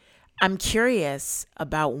back, I'm curious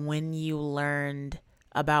about when you learned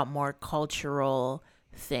about more cultural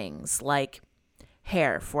things like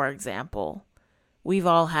hair, for example. We've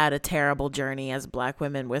all had a terrible journey as Black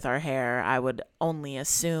women with our hair, I would only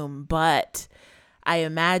assume, but I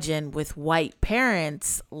imagine with white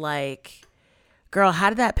parents, like, girl, how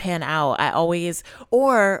did that pan out? I always,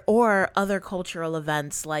 or other cultural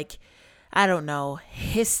events like, I don't know,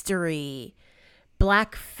 history,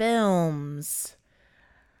 Black films.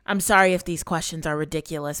 I'm sorry if these questions are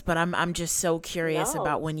ridiculous, but I'm just so curious No.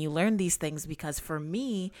 about when you learn these things, because for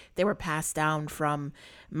me, they were passed down from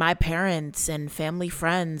my parents and family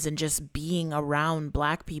friends and just being around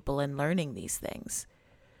Black people and learning these things.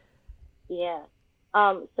 Yeah.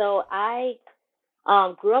 So I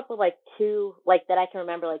grew up with like two, like that I can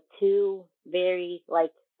remember, like two very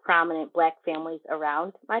like prominent Black families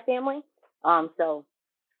around my family. So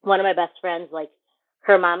one of my best friends, like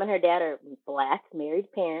her mom and her dad are Black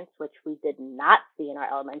married parents, which we did not see in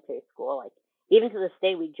our elementary school. Like even to this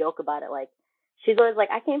day, we joke about it. Like she's always like,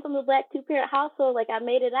 I came from a Black 2-parent household. Like I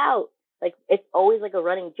made it out. Like it's always like a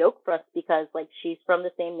running joke for us because like she's from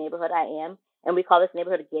the same neighborhood I am. And we call this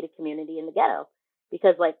neighborhood a gated community in the ghetto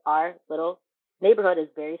because like our little neighborhood is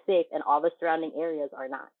very safe and all the surrounding areas are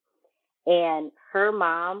not. And her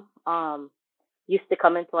mom used to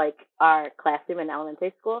come into like our classroom in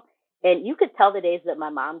elementary school, and you could tell the days that my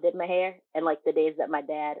mom did my hair and like the days that my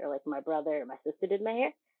dad or like my brother or my sister did my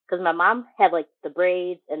hair, because my mom had like the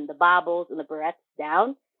braids and the bobbles and the barrettes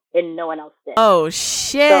down and no one else did. Oh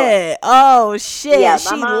shit. Yeah,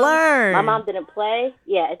 She learned. My mom didn't play.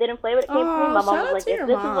 Yeah, it didn't play when it came to me. My shout mom out was like, to if your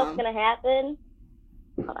this is mom. what's gonna happen,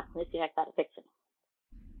 hold on, let me see if I got a picture.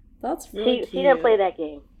 That's really cute. She didn't play that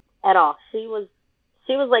game at all. She was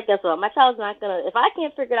like, guess what? My child's not gonna. If I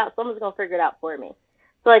can't figure it out, someone's gonna figure it out for me.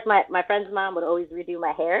 So like my friend's mom would always redo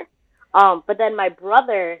my hair. But then my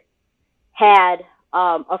brother had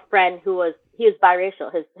a friend who was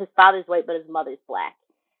biracial. His father's white, but his mother's Black.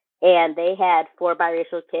 And they had 4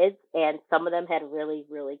 biracial kids, and some of them had really,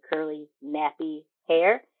 really curly, nappy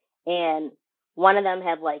hair, and one of them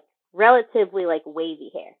had like relatively like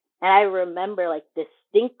wavy hair. And I remember like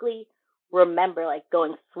distinctly like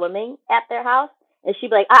going swimming at their house, and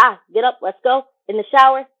she'd be like, get up, let's go in the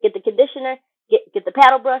shower, get the conditioner, get the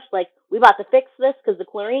paddle brush, like we about to fix this because the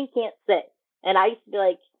chlorine can't sit. And I used to be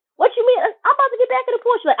like, what you mean? I'm about to get back in the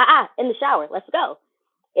pool. She's like, in the shower, let's go.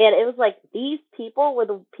 And it was like these people were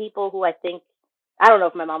the people who I think, I don't know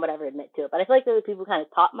if my mom would ever admit to it, but I feel like they were the people who kind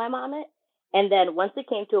of taught my mom it. And then once it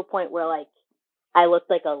came to a point where like I looked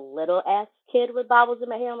like a little ass kid with bobbles in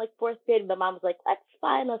my hair in like 4th grade, my mom was like, let's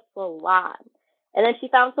find a salon. And then she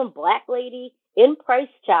found some Black lady in Price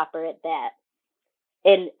Chopper at that.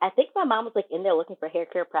 And I think my mom was like in there looking for hair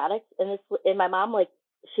care products. And my mom, like,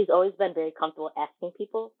 she's always been very comfortable asking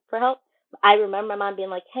people for help. I remember my mom being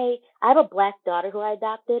like, hey, I have a Black daughter who I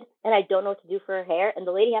adopted, and I don't know what to do for her hair. And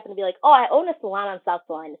the lady happened to be like, oh, I own a salon on South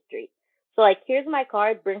Salina Street. So, like, here's my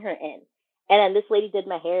card. Bring her in. And then this lady did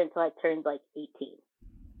my hair until I turned, like, 18.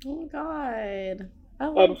 Oh, my God. I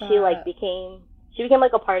love And that. she, like, became,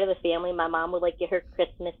 like, a part of the family. My mom would, like, get her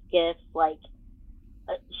Christmas gifts. Like,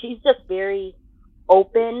 she's just very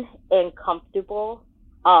open and comfortable.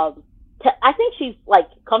 I think she's, like,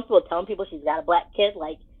 comfortable telling people she's got a Black kid,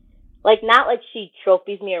 like not like she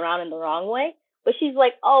trophies me around in the wrong way, but she's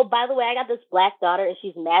like, oh, by the way, I got this Black daughter and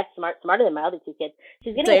she's mad smart, smarter than my other 2 kids.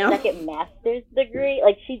 She's getting a second master's degree.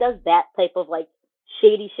 Like she does that type of like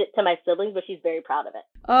shady shit to my siblings, but she's very proud of it.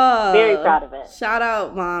 Oh, very proud of it. Shout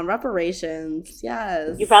out, Mom. Reparations.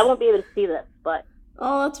 Yes. You probably won't be able to see this, but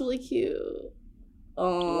oh, that's really cute.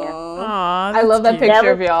 Oh, yeah. Aw, I love that cute. picture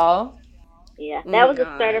of y'all. Yeah, Oh that was my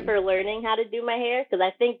the start of God. her learning how to do my hair, because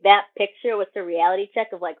I think that picture was her reality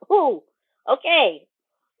check of like, oh, okay,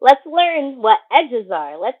 let's learn what edges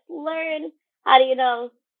are. Let's learn how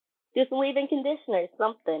to, do some leave-in conditioner,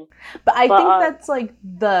 something. But I think that's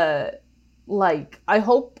I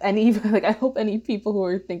hope any people who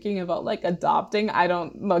are thinking about like adopting, I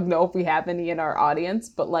don't know if we have any in our audience,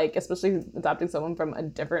 but like especially adopting someone from a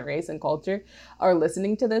different race and culture are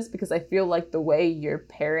listening to this, because I feel like the way your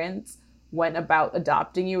parents went about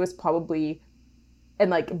adopting you is probably, and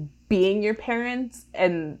like being your parents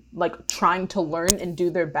and like trying to learn and do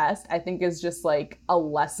their best, I think is just like a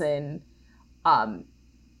lesson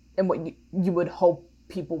in what you would hope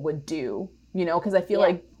people would do, because I feel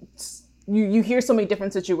like you hear so many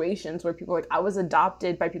different situations where people are like, I was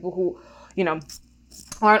adopted by people who,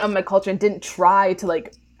 aren't of my culture and didn't try to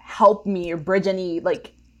like help me or bridge any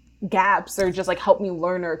like gaps or just like help me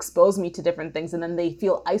learn or expose me to different things, and then they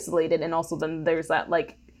feel isolated. And also then there's that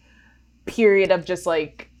like period of just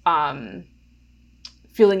like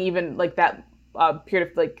feeling even like that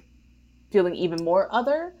period of like feeling even more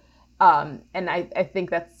other. And I think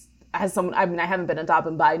that's, as someone, I mean, I haven't been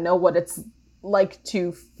adopted, but I know what it's like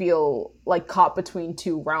to feel like caught between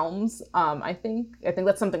two realms. I think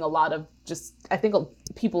that's something a lot of just, I think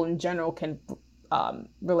people in general can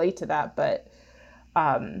relate to that. But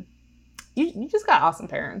you just got awesome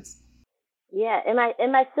parents. Yeah,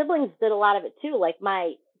 and my siblings did a lot of it too. Like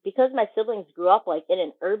because my siblings grew up like in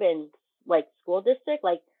an urban like school district,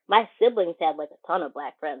 like my siblings had like a ton of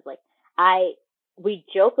black friends. Like we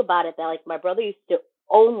joke about it that like my brother used to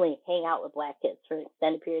only hang out with black kids for an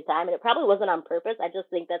extended period of time, and it probably wasn't on purpose. I just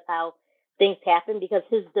think that's how things happen because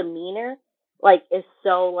his demeanor like is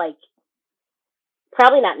so like,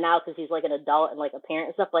 probably not now because he's like an adult and like a parent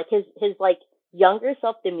and stuff. Like his like younger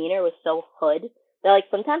self demeanor was so hood that like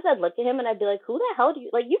sometimes I'd look at him and I'd be like, who the hell do you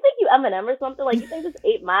like? You think you Eminem or something? Like you think this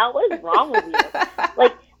 8 Mile? What is wrong with you?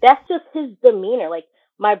 Like that's just his demeanor. Like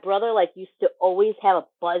my brother like used to always have a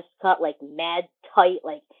buzz cut, like mad tight.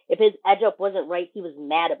 Like if his edge up wasn't right, he was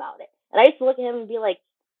mad about it. And I used to look at him and be like,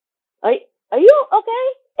 are you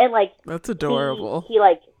okay? And like that's adorable. He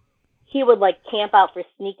would like camp out for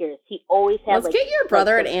sneakers. He always had. Let's get your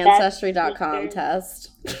brother an Ancestry.com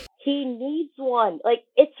test. He needs one. Like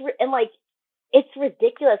it's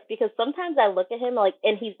ridiculous because sometimes I look at him like,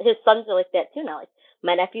 and his sons are like that too now. Like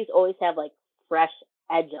my nephews always have like fresh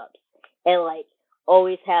edge ups and like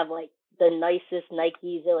always have like the nicest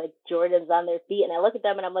Nikes or like Jordans on their feet. And I look at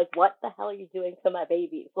them and I'm like, what the hell are you doing to my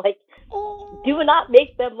babies? Like, do not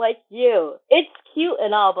make them like you. It's cute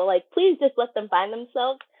and all, but like, please just let them find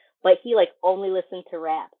themselves. But he like only listened to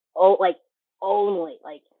rap. Oh, like only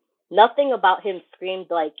like nothing about him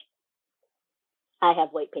screamed like, I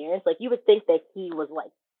have white parents. Like you would think that he was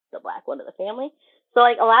like the black one of the family. So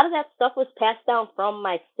like a lot of that stuff was passed down from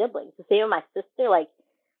my siblings. The same with my sister. Like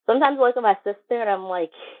sometimes I look at my sister and I'm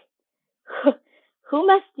like, who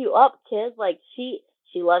messed you up, kid? Like she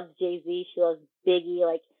loves Jay-Z. She loves Biggie.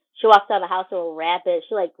 Like she walks out of the house and will rap it.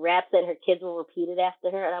 She like raps it and her kids will repeat it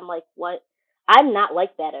after her. And I'm like, what? I'm not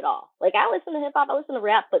like that at all. Like I listen to hip hop, I listen to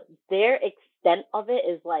rap, but their extent of it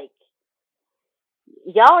is like,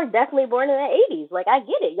 y'all are definitely born in the 80s. Like, I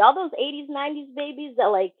get it. Y'all those 80s, 90s babies that,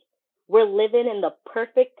 like, were living in the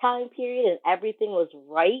perfect time period and everything was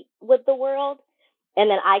right with the world. And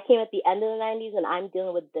then I came at the end of the 90s and I'm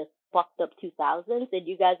dealing with this fucked up 2000s. And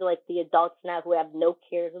you guys are, like, the adults now who have no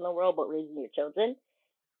cares in the world but raising your children.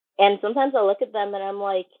 And sometimes I look at them and I'm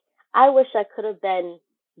like, I wish I could have been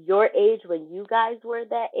your age when you guys were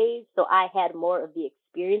that age so I had more of the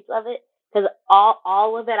experience of it. Because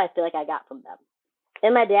all of it I feel like I got from them.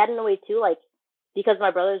 And my dad in a way too, like, because my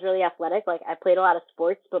brother is really athletic, like, I played a lot of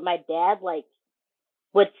sports, but my dad, like,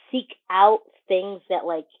 would seek out things that,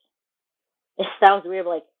 like, it sounds weird,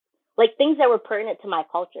 but, like, things that were pertinent to my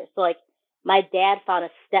culture. So, like, my dad found a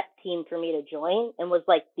step team for me to join and was,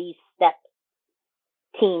 like, the step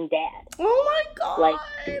team dad. Oh, my God. Like,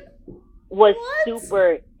 was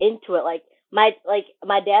super into it. Like, my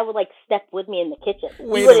dad would like step with me in the kitchen.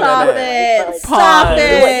 Stop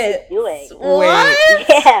it! What?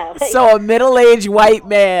 Yeah. So a middle-aged white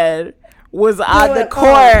man was on the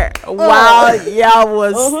court while y'all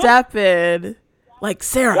was stepping. Like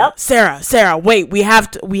Sarah, wait, we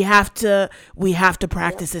have to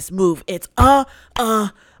practice this move. It's Does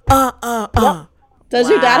your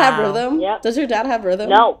dad have rhythm? Yep. Does your dad have rhythm?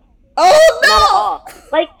 No. Oh no! Not at all.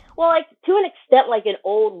 Like to an extent, like an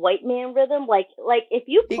old white man rhythm. Like if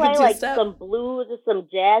you play like some blues or some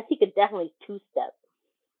jazz, he could definitely two-step.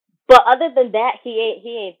 But other than that, he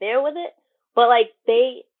ain't there with it. But I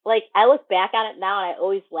look back on it now and I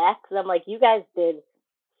always laugh because I'm like, you guys did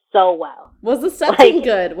so well. Was the step team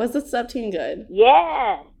good?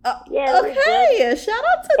 Yeah. Yeah. Okay. Shout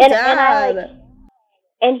out to Dad.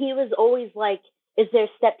 And he was always like, is there a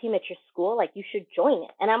step team at your school? Like, you should join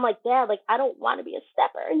it. And I'm like, Dad, like, I don't want to be a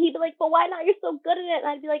stepper. And he'd be like, but why not? You're so good at it. And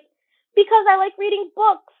I'd be like, because I like reading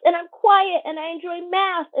books and I'm quiet and I enjoy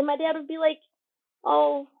math. And my dad would be like,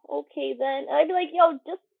 oh, okay then. And I'd be like, yo,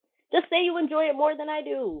 just say you enjoy it more than I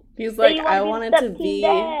do. He's like, I wanted to be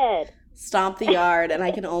dad. Stomp the yard and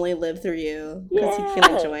I can only live through you because you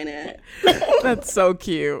can't join it. That's so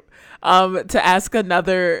cute. To ask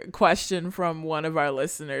another question from one of our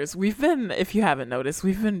listeners, if you haven't noticed,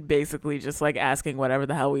 we've been basically just like asking whatever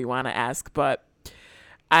the hell we want to ask, but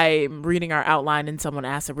I'm reading our outline and someone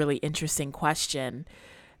asked a really interesting question.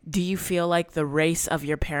 Do you feel like the race of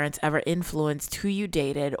your parents ever influenced who you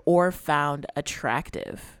dated or found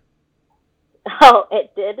attractive? Oh,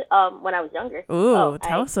 it did. When I was younger. Ooh, I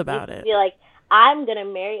tell us used about to it. be like, I'm gonna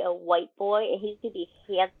marry a white boy, and he's gonna be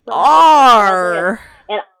handsome like my brother. Arr!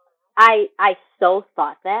 And I so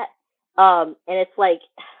thought that. And it's like,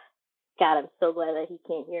 God, I'm so glad that he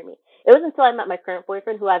can't hear me. It wasn't until I met my current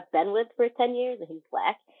boyfriend, who I've been with for 10 years, and he's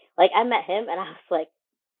black. Like, I met him, and I was like,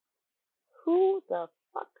 who the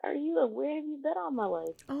fuck are you, and where have you been all my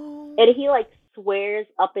life? Oh. And he, like, swears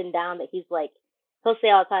up and down that he's like, he'll say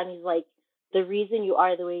all the time, he's like, the reason you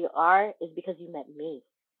are the way you are is because you met me.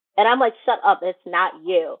 And I'm like, shut up, it's not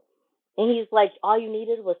you. And he's like, all you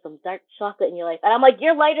needed was some dark chocolate in your life. And I'm like,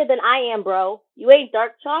 you're lighter than I am, bro. You ain't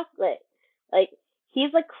dark chocolate. Like,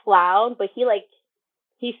 he's a clown, but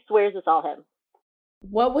he swears it's all him.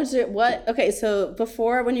 Okay, so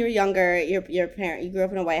before, when you were younger, your parent, you grew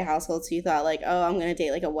up in a white household, so you thought like, oh, I'm gonna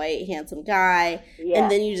date like a white handsome guy. Yeah.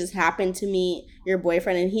 And then you just happened to meet your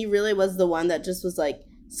boyfriend, and he really was the one that just was like,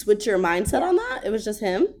 switch your mindset on that. It was just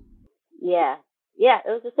him. Yeah. Yeah, it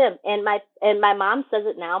was just him. And my mom says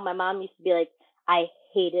it now. My mom used to be like, I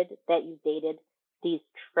hated that you dated these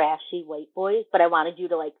trashy white boys, but I wanted you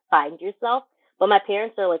to like find yourself. But my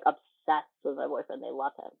parents are like obsessed with my boyfriend. They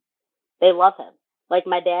love him. They love him. Like,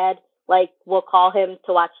 my dad, like, will call him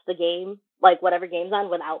to watch the game, like, whatever game's on,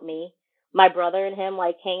 without me. My brother and him,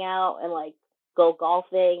 like, hang out and, like, go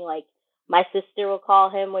golfing. Like, my sister will call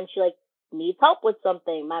him when she, like, needs help with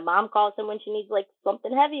something. My mom calls him when she needs, like,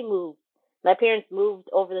 something heavy moved. My parents moved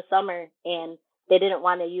over the summer, and they didn't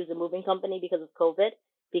want to use a moving company because of COVID,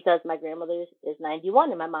 because my grandmother is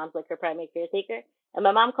 91, and my mom's, like, her primary caretaker. And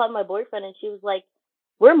my mom called my boyfriend, and she was like,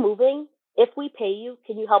 we're moving. If we pay you,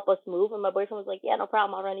 can you help us move? And my boyfriend was like, yeah, no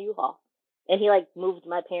problem. I'll rent a U-Haul. And he, like, moved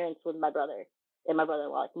my parents with my brother and my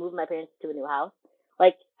brother-in-law, like, moved my parents to a new house.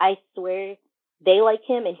 Like, I swear they like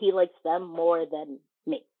him and he likes them more than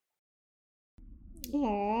me.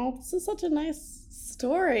 Aw, this is such a nice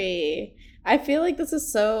story. I feel like this is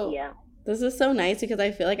so nice, because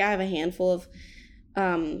I feel like I have a handful of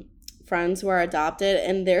friends who are adopted,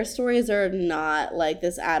 and their stories are not like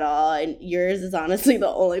this at all. And yours is honestly the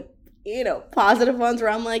only, positive ones, where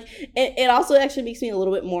I'm like, it also actually makes me a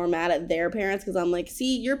little bit more mad at their parents, because I'm like,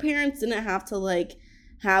 see, your parents didn't have to like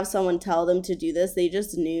have someone tell them to do this. They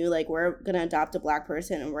just knew, like, we're gonna adopt a black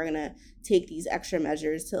person, and we're gonna take these extra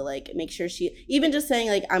measures to like make sure even just saying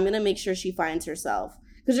like, I'm gonna make sure she finds herself.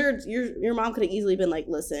 Because your mom could have easily been like,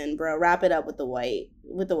 listen, bro, wrap it up with the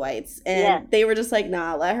whites. And they were just like,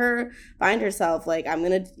 nah, let her find herself. Like, I'm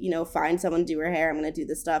going to, find someone to do her hair. I'm going to do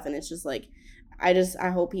this stuff. And it's just like, I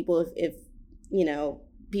hope people, if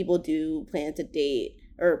people do plan to date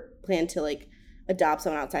or plan to like adopt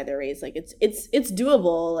someone outside their race, like it's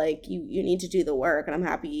doable. Like, you need to do the work. And I'm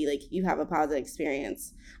happy like you have a positive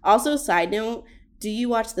experience. Also, side note, do you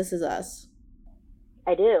watch This Is Us?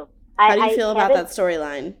 I do. How do you feel about that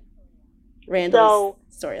storyline? Randall's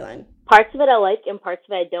storyline. Parts of it I like and parts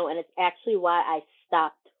of it I don't, and it's actually why I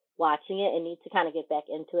stopped watching it and need to kind of get back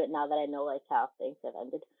into it now that I know like how things have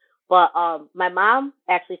ended. But my mom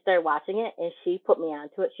actually started watching it, and she put me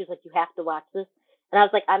onto it. She was like, you have to watch this. And I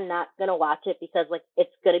was like, I'm not going to watch it because like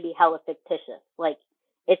it's going to be hella fictitious. Like,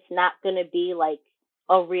 it's not going to be like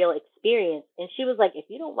a real experience. And she was like, if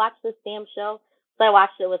you don't watch this damn show. So I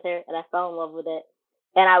watched it with her, and I fell in love with it.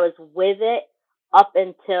 And I was with it up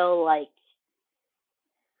until like,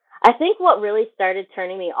 I think what really started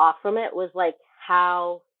turning me off from it was like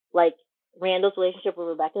how like Randall's relationship with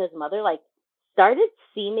Rebecca, his mother, like started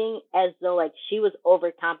seeming as though like she was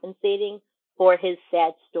overcompensating for his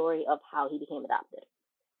sad story of how he became adopted.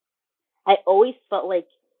 I always felt like,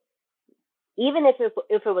 even if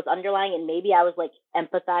it was underlying, and maybe I was like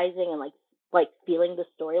empathizing and like feeling the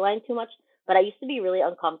storyline too much, but I used to be really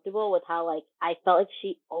uncomfortable with how like I felt like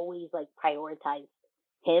she always like prioritized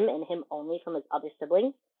him and him only from his other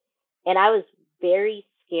siblings. And I was very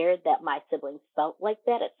scared that my siblings felt like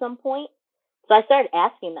that at some point. So I started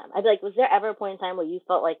asking them. I'd be like, was there ever a point in time where you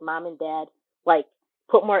felt like mom and dad like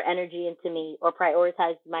put more energy into me or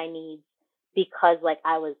prioritized my needs because like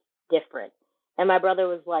I was different? And my brother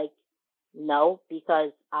was like, no,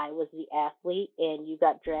 because I was the athlete and you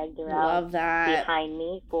got dragged around behind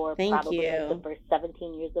me for probably like the first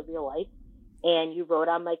 17 years of your life. And you rode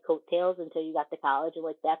on my coattails until you got to college. And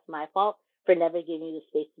like, that's my fault for never giving you the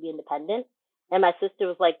space to be independent. And my sister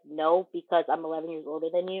was like, no, because I'm 11 years older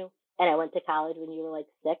than you. And I went to college when you were like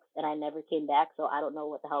 6 and I never came back. So I don't know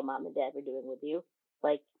what the hell mom and dad were doing with you.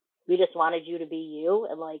 Like, we just wanted you to be you.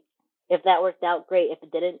 And like, if that worked out, great. If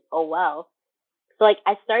it didn't, oh well. So, like,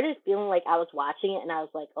 I started feeling like I was watching it, and I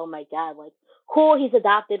was like, oh, my God, like, cool, he's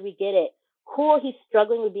adopted, we get it. Cool, he's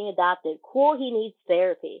struggling with being adopted. Cool, he needs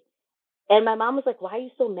therapy. And my mom was like, why are you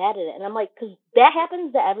so mad at it? And I'm like, because that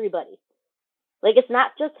happens to everybody. Like, it's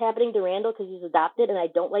not just happening to Randall because he's adopted, and I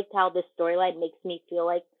don't like how this storyline makes me feel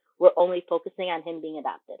like we're only focusing on him being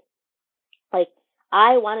adopted. Like,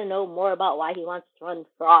 I want to know more about why he wants to run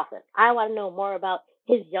for office. I want to know more about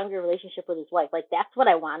his younger relationship with his wife. Like, that's what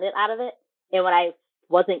I wanted out of it. And when I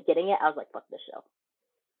wasn't getting it, I was like, fuck this show.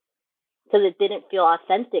 Because it didn't feel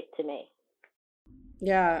authentic to me.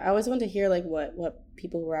 Yeah, I always wanted to hear, like, what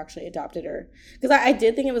people who were actually adopted or... Because I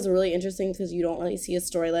did think it was really interesting because you don't really see a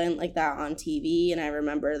storyline like that on TV. And I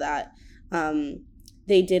remember that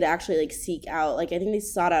they did actually, like, seek out... Like, I think they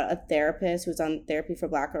sought out a therapist who's on Therapy for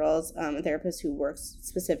Black Girls, a therapist who works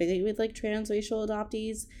specifically with, like, transracial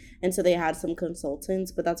adoptees. And so they had some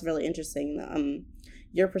consultants. But that's really interesting,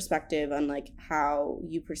 your perspective on, like, how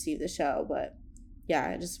you perceive the show. But, yeah,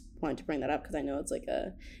 I just wanted to bring that up because I know it's like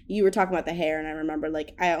you were talking about the hair, and I remember,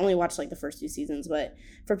 like, I only watched like the first 2 seasons, but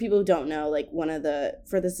for people who don't know, like,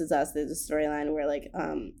 for This Is Us, there's a storyline where, like,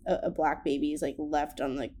 a black baby is, like, left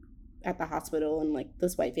on, like, at the hospital, and, like,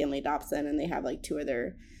 this white family adopts them, and they have, like, 2 of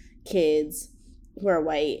their kids who are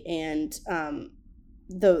white, and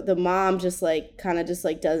the mom just, like, kind of just,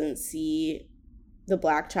 like, doesn't see the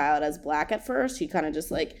black child as black at first. She kind of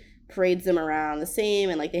just, like, parades them around the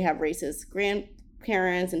same, and, like, they have racist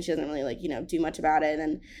grandparents, and she doesn't really, like, you know, do much about it. And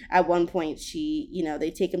then at one point she, you know,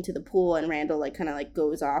 they take him to the pool, and Randall, like, kind of, like,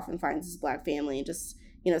 goes off and finds his black family and just,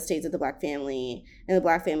 you know, stays with the black family. And the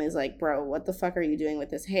black family is like, bro, what the fuck are you doing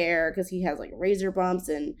with this hair? Because he has, like, razor bumps,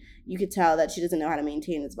 and you could tell that she doesn't know how to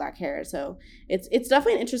maintain his black hair. So it's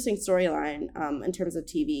definitely an interesting storyline in terms of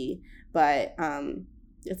TV, but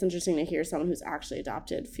it's interesting to hear someone who's actually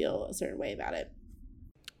adopted feel a certain way about it.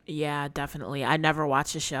 Yeah, definitely. I never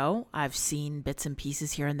watched the show. I've seen bits and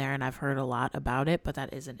pieces here and there, and I've heard a lot about it, but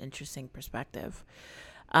that is an interesting perspective.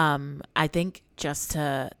 I think just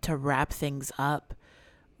to wrap things up,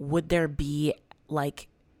 would there be, like,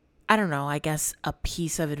 I don't know, I guess a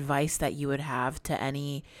piece of advice that you would have to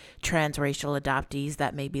any transracial adoptees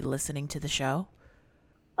that may be listening to the show?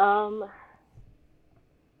 My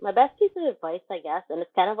best piece of advice, I guess, and it's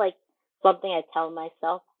kind of like something I tell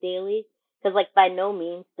myself daily, because, like, by no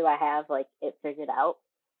means do I have, like, it figured out.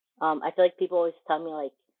 I feel like people always tell me,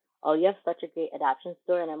 like, oh, you have such a great adoption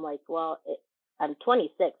story. And I'm like, well, I'm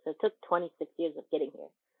 26. So it took 26 years of getting here.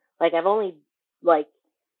 Like, I've only, like,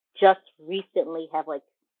 just recently have, like,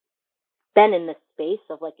 been in this space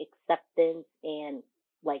of, like, acceptance and,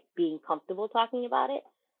 like, being comfortable talking about it.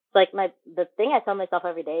 So, like, the thing I tell myself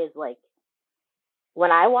every day is, like, when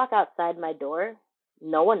I walk outside my door,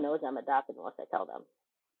 no one knows I'm adopted unless I tell them.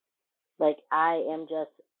 Like, I am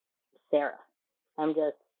just Sarah. I'm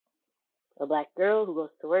just a black girl who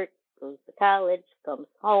goes to work, goes to college, comes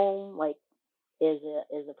home, like, is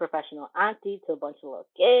a professional auntie to a bunch of little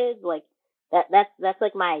kids. Like, that's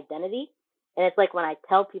like my identity. And it's like when I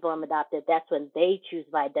tell people I'm adopted, that's when they choose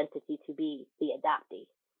my identity to be the adoptee.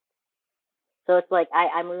 So it's like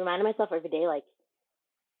I'm reminding myself every day, like,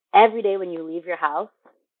 every day when you leave your house,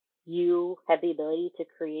 you have the ability to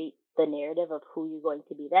create the narrative of who you're going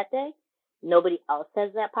to be that day. Nobody else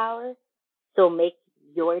has that power. So make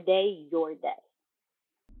your day your day.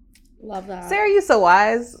 Love that. Sarah, you're so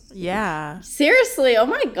wise. Yeah. Seriously, oh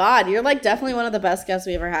my God. You're, like, definitely one of the best guests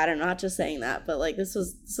we ever had. I'm not just saying that, but, like, this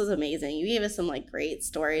was amazing. You gave us some, like, great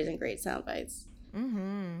stories and great sound bites.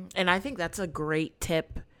 Mm-hmm. And I think that's a great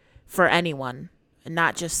tip for anyone,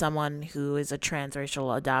 not just someone who is a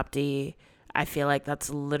transracial adoptee. I feel like that's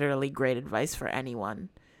literally great advice for anyone.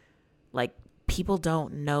 Like, people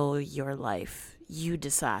don't know your life. You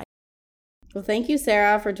decide. Well, thank you,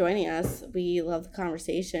 Sarah, for joining us. We love the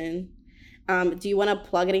conversation. Do you want to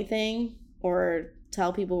plug anything or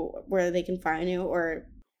tell people where they can find you? Or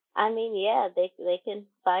I mean, yeah, they can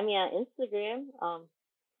find me on Instagram.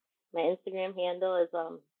 My Instagram handle is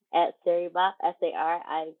at Saribop,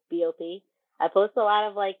 SARIBOP. I post a lot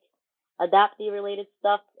of, like, adoptee related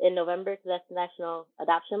stuff in November because that's National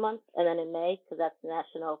Adoption Month, and then in May because that's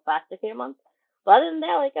National Foster Care Month. But other than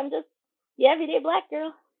that, like, I'm just the everyday black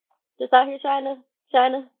girl, just out here trying to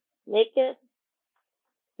make it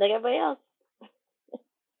like everybody else.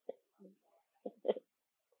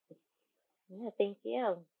 Yeah, thank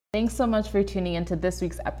you. Thanks so much for tuning into this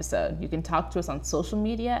week's episode. You can talk to us on social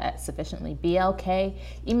media at SufficientlyBLK.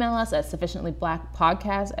 Email us at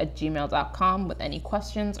sufficientlyBlackPodcast@gmail.com with any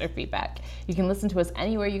questions or feedback. You can listen to us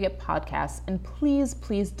anywhere you get podcasts, and please,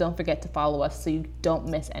 please don't forget to follow us so you don't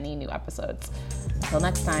miss any new episodes. Until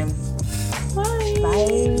next time. bye.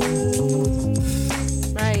 Bye.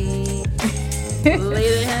 Bye. Lay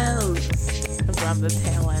the hell from the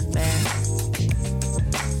tail